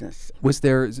closeness. Was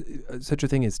there such a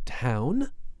thing as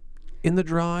town in The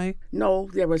Dry? No,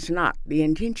 there was not. The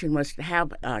intention was to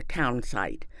have a town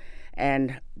site,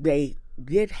 and they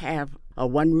did have a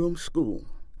one-room school.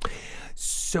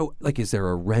 So, is there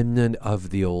a remnant of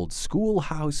the old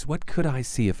schoolhouse? What could I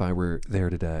see if I were there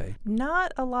today?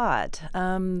 Not a lot.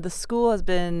 The school has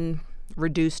been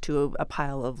reduced to a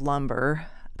pile of lumber,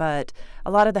 but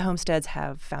a lot of the homesteads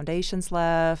have foundations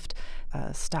left,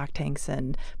 stock tanks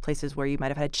and places where you might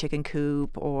have had a chicken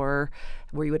coop or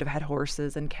where you would have had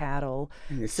horses and cattle.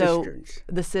 And the cisterns.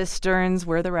 The cisterns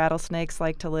where the rattlesnakes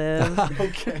like to live.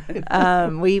 Okay.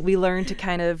 We learned to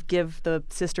kind of give the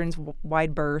cisterns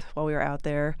wide berth while we were out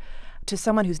there. To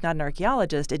someone who's not an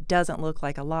archaeologist, it doesn't look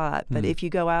like a lot. But if you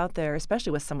go out there,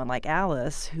 especially with someone like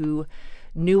Alice, who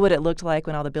knew what it looked like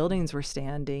when all the buildings were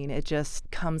standing, it just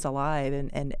comes alive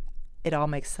and it all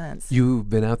makes sense. You've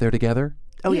been out there together?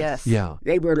 Oh, yes. Yeah.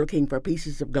 They were looking for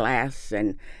pieces of glass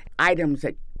and items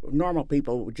that normal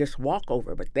people would just walk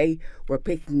over, but they were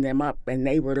picking them up, and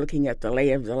they were looking at the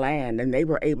lay of the land, and they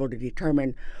were able to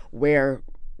determine where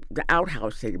the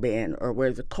outhouse had been or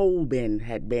where the coal bin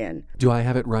had been. Do I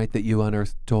have it right that you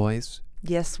unearthed toys?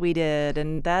 Yes, we did,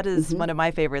 and that is one of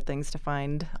my favorite things to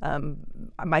find.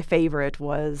 My favorite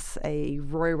was a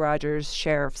Roy Rogers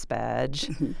sheriff's badge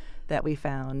that we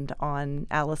found on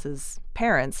Alice's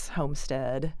parents'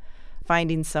 homestead.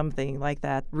 Finding something like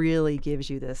that really gives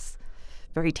you this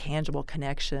very tangible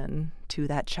connection to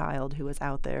that child who was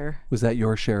out there. Was that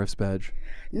your sheriff's badge?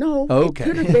 No, okay. It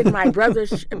could have been my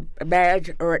brother's badge,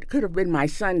 or it could have been my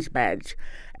son's badge.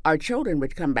 Our children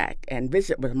would come back and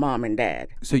visit with Mom and Dad.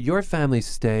 So your family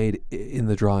stayed in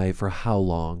The Dry for how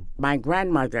long? My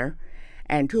grandmother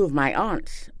and two of my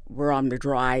aunts were on The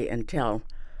Dry until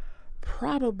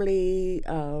probably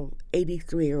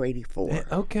 83 or 84.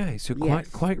 Okay, so Yes.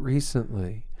 quite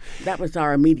recently. That was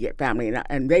our immediate family,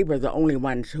 and they were the only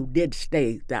ones who did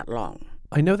stay that long.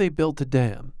 I know they built a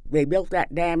dam. They built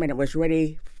that dam, and it was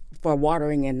ready for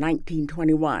watering in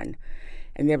 1921.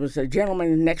 And there was a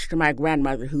gentleman next to my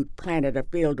grandmother who planted a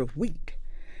field of wheat.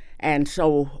 And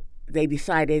so they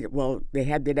decided, well, they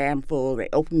had the dam full, they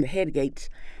opened the head gates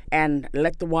and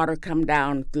let the water come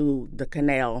down through the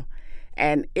canal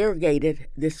and irrigated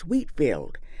this wheat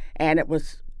field. And it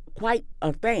was quite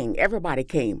a thing. Everybody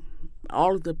came.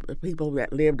 All of the people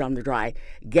that lived on The Dry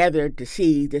gathered to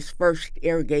see this first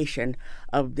irrigation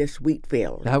of this wheat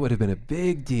field. That would have been a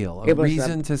big deal, a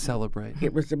reason to celebrate.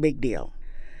 It was a big deal.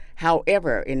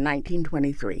 However, in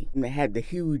 1923, they had the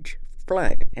huge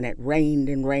flood, and it rained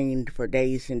and rained for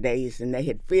days and days, and they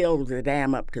had filled the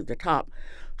dam up to the top.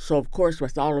 So, of course,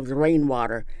 with all of the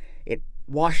rainwater, it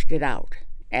washed it out,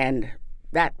 and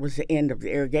that was the end of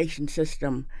the irrigation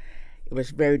system. It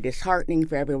was very disheartening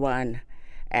for everyone,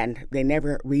 and they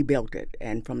never rebuilt it.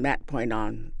 And from that point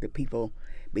on, the people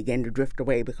began to drift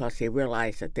away because they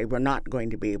realized that they were not going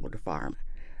to be able to farm.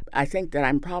 I think that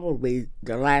I'm probably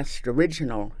the last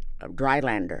original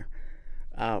drylander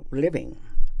living.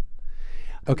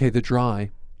 Okay, the dry.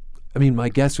 I mean, my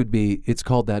guess would be it's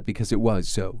called that because it was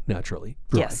so naturally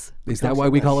dry. Yes. Is that why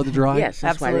we call it the dry? Yes,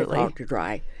 that's Absolutely. why we call it the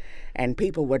dry. And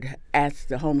people would ask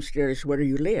the homesteaders, where do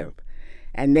you live?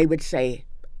 And they would say,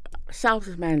 south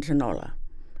of Manzanola,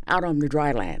 out on the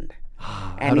dry land.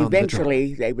 And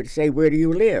eventually they would say, where do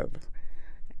you live?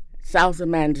 South of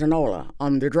Manzanola,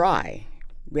 on the dry.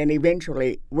 Then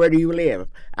eventually, where do you live?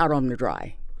 Out on the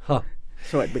dry. Huh.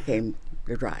 So it became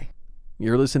the dry.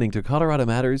 You're listening to Colorado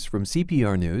Matters from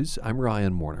CPR News. I'm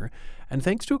Ryan Warner. And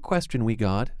thanks to a question we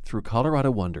got through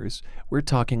Colorado Wonders, we're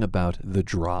talking about the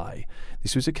dry.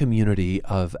 This was a community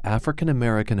of African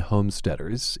American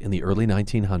homesteaders in the early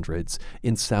 1900s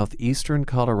in southeastern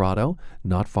Colorado,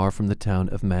 not far from the town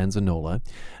of Manzanola.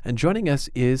 And joining us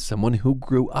is someone who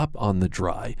grew up on the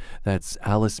dry. That's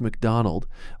Alice McDonald.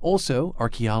 Also,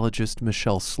 archaeologist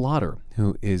Michelle Slaughter,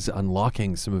 who is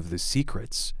unlocking some of the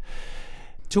secrets.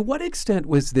 To what extent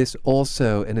was this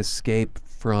also an escape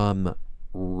from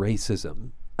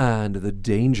racism and the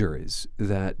dangers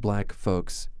that black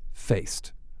folks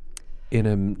faced in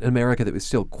an America that was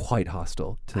still quite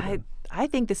hostile to them? I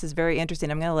think this is very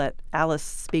interesting. I'm going to let Alice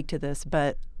speak to this,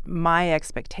 but my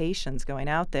expectations going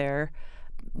out there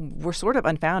were sort of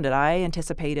unfounded. I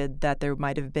anticipated that there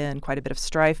might have been quite a bit of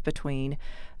strife between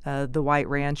the white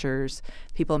ranchers,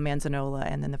 people in Manzanola,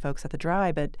 and then the folks at the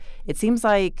dry, but it seems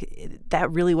like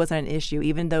that really wasn't an issue,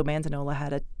 even though Manzanola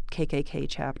had a KKK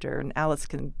chapter, and Alice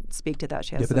can speak to that.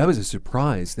 But that was a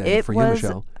surprise then for you, Michelle.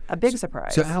 It was a big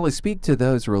surprise. So, Alice, speak to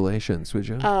those relations, would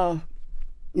you?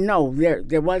 No,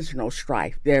 there was no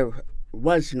strife. There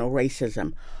was no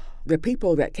racism. The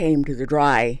people that came to the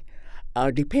dry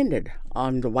depended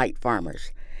on the white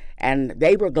farmers, and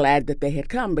they were glad that they had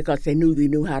come because they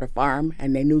knew how to farm,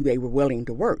 and they knew they were willing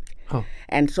to work. Oh.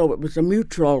 And so it was a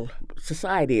mutual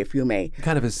society, if you may.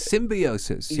 Kind of a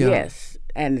symbiosis. Yeah. Yes.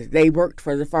 And they worked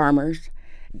for the farmers.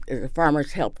 The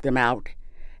farmers helped them out.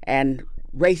 And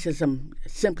racism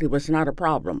simply was not a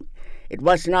problem. It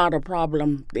was not a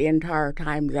problem the entire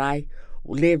time that I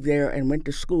lived there and went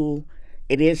to school.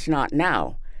 It is not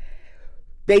now.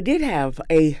 They did have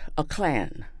a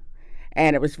clan.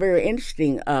 And it was very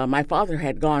interesting. My father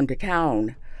had gone to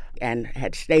town and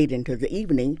had stayed into the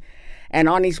evening. And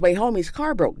on his way home, his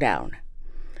car broke down.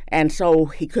 And so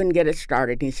he couldn't get it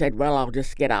started. He said, well, I'll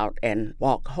just get out and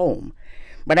walk home.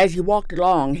 But as he walked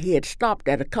along, he had stopped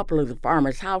at a couple of the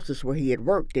farmers' houses where he had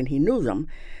worked, and he knew them,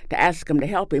 to ask them to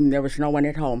help him. There was no one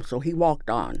at home, so he walked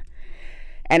on.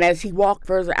 And as he walked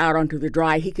further out onto the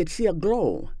dry, he could see a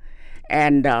glow.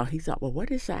 And he thought, well, what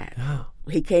is that? Oh.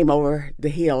 He came over the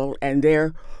hill, and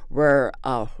there were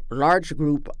a large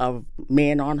group of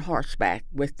men on horseback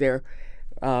with their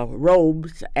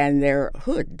robes and their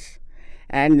hoods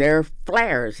and their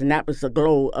flares, and that was the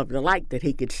glow of the light that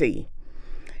he could see.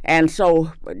 And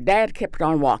so Dad kept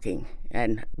on walking,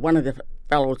 and one of the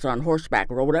fellows on horseback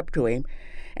rode up to him,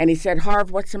 and he said,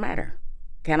 Harv, what's the matter?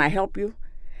 Can I help you?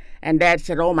 And Dad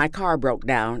said, oh, my car broke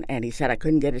down, and he said I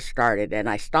couldn't get it started, and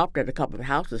I stopped at a couple of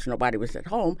houses. Nobody was at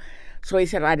home, so he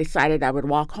said I decided I would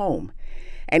walk home.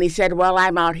 And he said, well,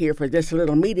 I'm out here for this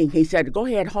little meeting. He said, go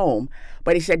ahead home,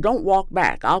 but he said, don't walk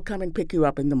back. I'll come and pick you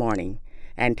up in the morning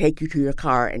and take you to your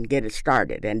car and get it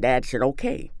started. And Dad said,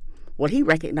 okay. Well, he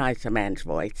recognized the man's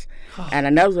voice. And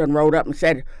another one rode up and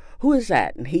said, who is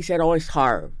that? And he said, oh, it's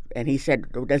Harv. And he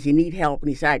said, does he need help? And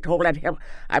he said, I told him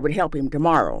I would help him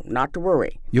tomorrow, not to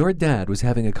worry. Your dad was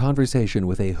having a conversation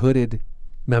with a hooded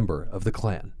member of the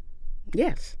Klan.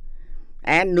 Yes,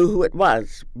 and knew who it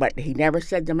was, but he never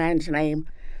said the man's name.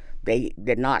 They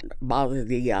did not bother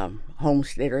the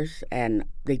homesteaders, and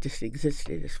they just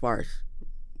existed as far as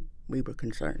we were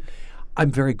concerned.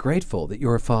 I'm very grateful that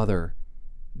your father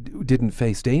didn't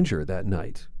face danger that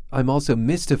night. I'm also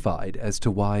mystified as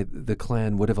to why the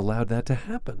Klan would have allowed that to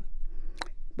happen.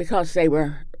 Because they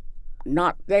were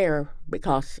not there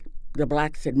because the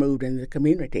blacks had moved in the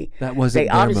community. That wasn't They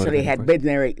obviously had been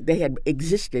there. They had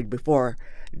existed before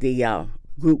the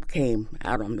group came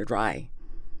out on the dry.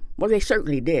 Well, they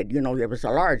certainly did. You know, there was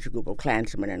a large group of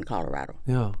Klansmen in Colorado.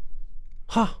 Yeah.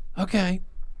 Huh. Okay.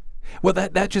 Well,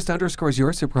 that just underscores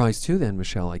your surprise, too, then,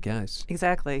 Michelle, I guess.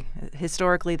 Exactly.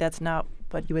 Historically, that's not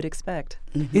what you would expect.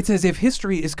 It's as if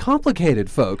history is complicated,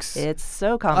 folks. It's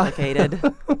so complicated.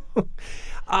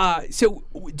 So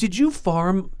did you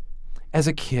farm as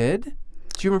a kid?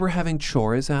 Do you remember having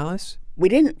chores, Alice? We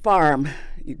didn't farm.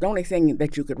 The only thing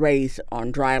that you could raise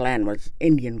on dry land was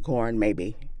Indian corn,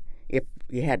 maybe, if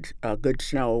you had good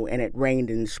snow and it rained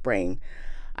in the spring.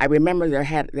 I remember they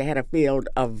had a field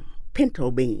of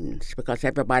pinto beans because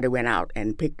everybody went out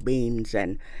and picked beans,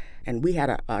 and we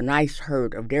had a nice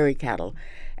herd of dairy cattle,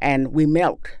 and we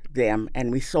milked them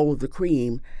and we sold the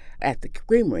cream at the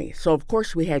creamery. So, of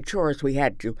course, we had chores. We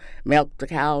had to milk the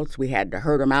cows. We had to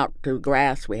herd them out to the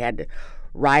grass. We had to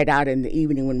ride out in the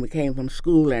evening when we came from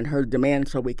school and herd them in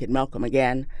so we could milk them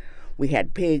again. We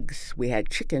had pigs. We had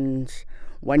chickens.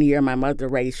 One year my mother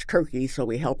raised turkeys, so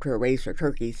we helped her raise her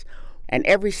turkeys. And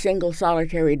every single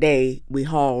solitary day we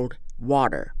hauled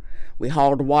water. We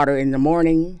hauled water in the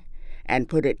morning and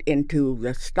put it into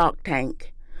the stock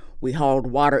tank. We hauled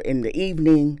water in the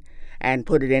evening and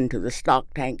put it into the stock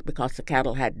tank because the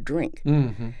cattle had to drink.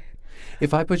 Mm-hmm.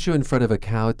 If I put you in front of a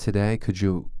cow today, could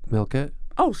you milk it?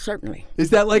 Oh, certainly. Is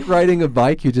that like riding a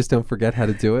bike? You just don't forget how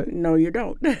to do it? No, you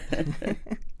don't.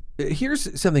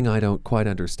 Here's something I don't quite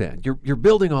understand. You're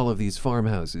building all of these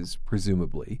farmhouses,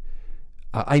 presumably.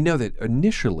 I know that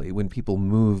initially when people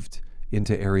moved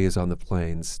into areas on the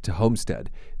plains to homestead,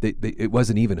 it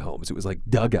wasn't even homes. It was like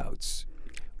dugouts.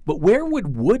 But where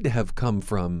would wood have come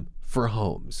from for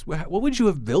homes? What would you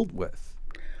have built with?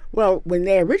 Well, when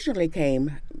they originally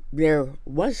came, there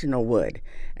was no wood.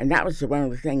 And that was one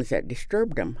of the things that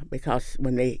disturbed them, because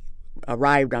when they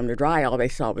arrived on the dry, all they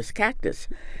saw was cactus.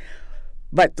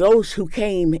 But those who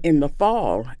came in the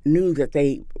fall knew that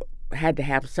they had to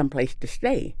have some place to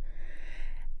stay.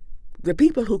 The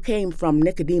people who came from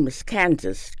Nicodemus,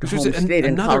 Kansas, to homestead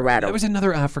in Colorado. That was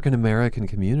another African-American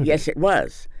community. Yes, it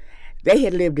was. They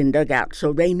had lived in dugouts,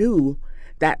 so they knew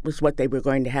that was what they were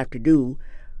going to have to do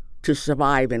to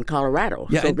survive in Colorado.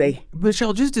 Yeah, so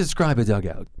Michelle, just describe a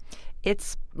dugout.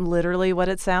 It's literally what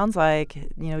it sounds like,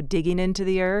 digging into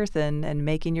the earth and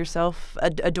making yourself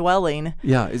a dwelling.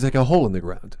 Yeah, it's like a hole in the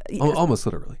ground, almost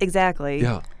literally. Exactly.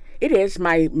 Yeah. It is.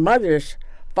 My mother's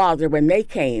father, when they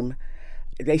came,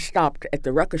 they stopped at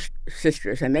the Rucker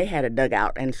sisters, and they had a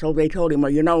dugout. And so they told him,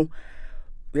 well,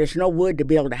 there's no wood to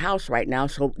build a house right now,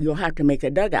 so you'll have to make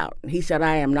a dugout. And he said,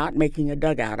 I am not making a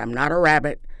dugout. I'm not a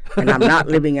rabbit, and I'm not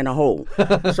living in a hole.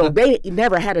 So they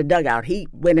never had a dugout. He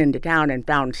went into town and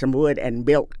found some wood and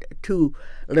built 2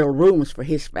 little rooms for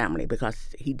his family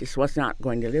because he just was not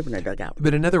going to live in a dugout.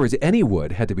 But in other words, any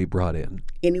wood had to be brought in.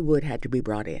 Any wood had to be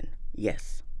brought in,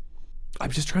 yes. I'm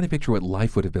just trying to picture what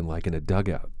life would have been like in a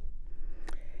dugout.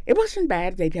 It wasn't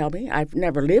bad, they tell me. I've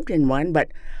never lived in one,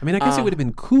 but... I mean, I guess it would have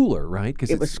been cooler, right?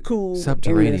 Because it was cool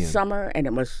subterranean. In the summer, and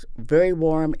it was very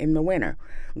warm in the winter.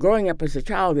 Growing up as a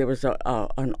child, there was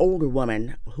an older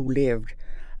woman who lived,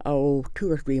 2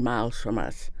 or 3 miles from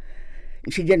us.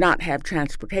 And she did not have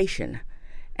transportation,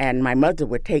 and my mother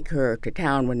would take her to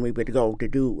town when we would go to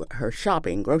do her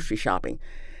shopping, grocery shopping.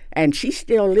 And she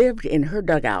still lived in her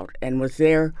dugout and was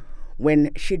there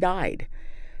when she died.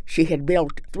 She had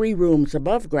built 3 rooms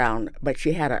above ground, but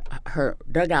she had her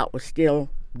dugout was still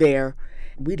there.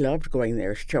 We loved going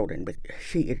there as children, but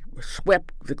she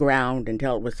swept the ground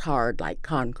until it was hard like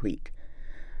concrete.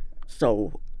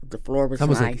 So the floor was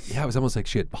nice. It was almost like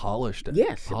she had polished it.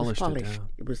 Yes, polished it was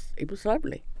polished. It was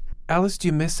lovely. Alice, do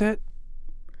you miss it?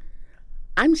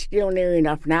 I'm still near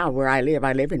enough now where I live.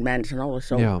 I live in Manzanola,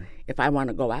 so if I want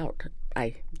to go out,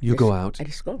 I go out. I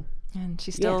just go. And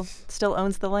she still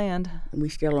owns the land. We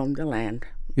still own the land.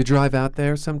 You drive out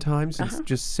there sometimes and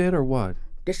just sit, or what?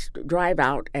 Just drive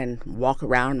out and walk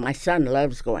around. My son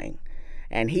loves going,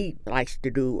 and he likes to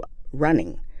do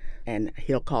running. And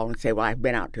he'll call and say, well, I've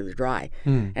been out to the dry.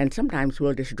 And sometimes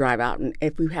we'll just drive out, and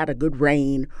if we've had a good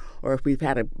rain or if we've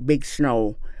had a big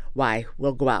snow,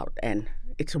 we'll go out. And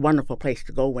it's a wonderful place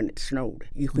to go when it snowed.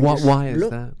 You can why is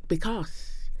that?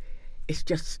 Because it's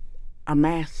just a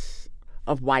mass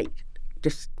of white,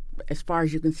 just as far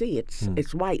as you can see.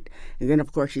 It's white. And then,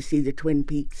 of course, you see the Twin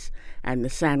Peaks and the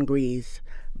San Gris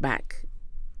back.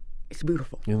 It's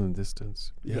beautiful. In the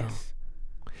distance. Yeah. Yes.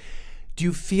 Do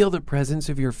you feel the presence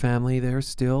of your family there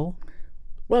still?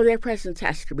 Well, their presence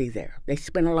has to be there. They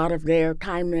spend a lot of their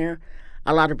time there,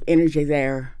 a lot of energy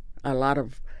there, a lot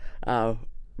of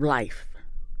life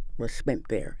was spent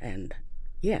there. And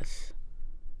yes.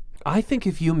 I think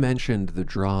if you mentioned the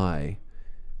dry,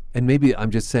 and maybe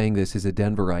I'm just saying this as a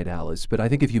Denverite, Alice, but I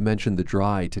think if you mentioned the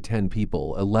dry to 10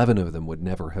 people, 11 of them would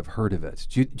never have heard of it.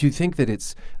 Do you think that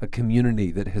it's a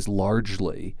community that has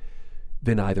largely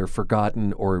been either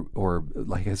forgotten or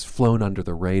like has flown under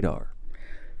the radar?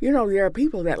 You know, there are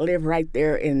people that live right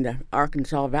there in the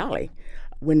Arkansas Valley.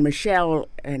 When Michelle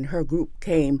and her group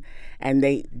came and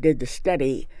they did the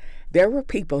study, there were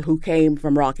people who came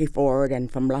from Rocky Ford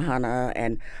and from Lahana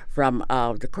and from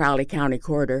the Crowley County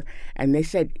corridor, and they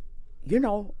said, you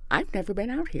know, I've never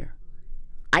been out here.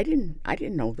 I didn't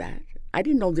know that. I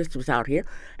didn't know this was out here.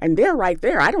 And they're right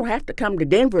there. I don't have to come to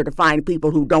Denver to find people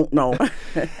who don't know.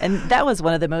 And that was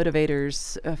one of the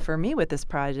motivators for me with this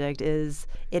project is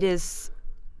it is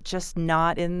just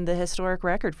not in the historic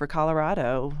record for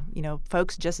Colorado. You know,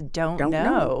 folks just don't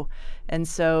know. And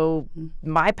so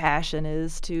my passion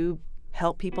is to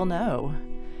help people know.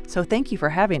 So thank you for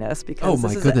having us, because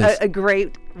this is a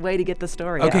great way to get the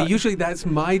story out. Okay, usually that's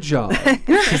my job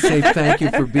to say thank you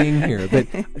for being here, but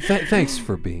thanks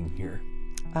for being here.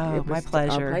 Oh, my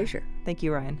pleasure. Our pleasure. Thank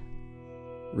you, Ryan.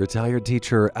 Retired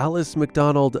teacher Alice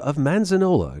McDonald of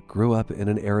Manzanola grew up in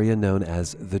an area known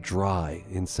as the Dry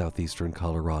in southeastern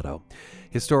Colorado.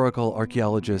 Historical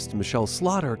archaeologist Michelle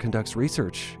Slaughter conducts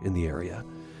research in the area.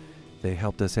 They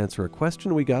helped us answer a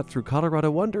question we got through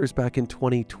Colorado Wonders back in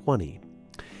 2020.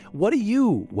 What do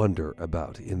you wonder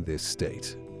about in this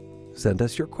state? Send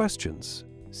us your questions.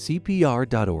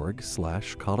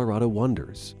 cpr.org/Colorado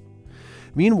Wonders.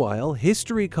 Meanwhile,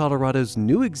 History Colorado's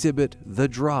new exhibit, The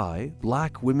Dry,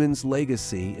 Black Women's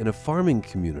Legacy in a Farming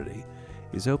Community,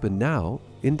 is open now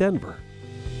in Denver.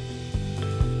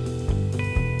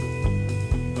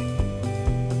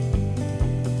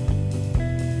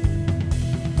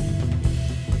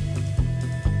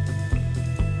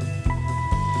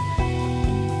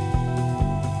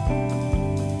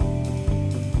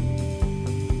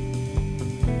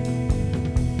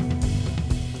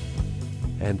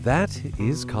 And that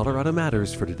is Colorado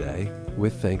Matters for today,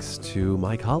 with thanks to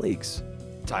my colleagues.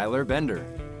 Tyler Bender,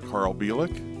 Carl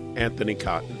Bielik, Anthony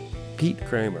Cotton, Pete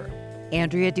Kramer,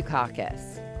 Andrea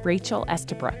Dukakis, Rachel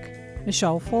Estabrook,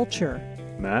 Michelle Fulcher,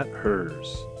 Matt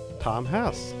Hers, Tom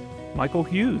Hess, Michael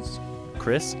Hughes,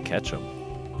 Chris Ketchum,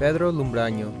 Pedro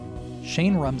Lumbraño,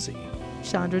 Shane Rumsey,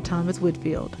 Chandra Thomas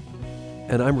Woodfield.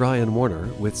 And I'm Ryan Warner,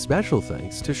 with special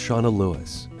thanks to Shauna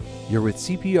Lewis. You're with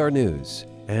CPR News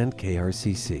and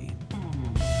KRCC.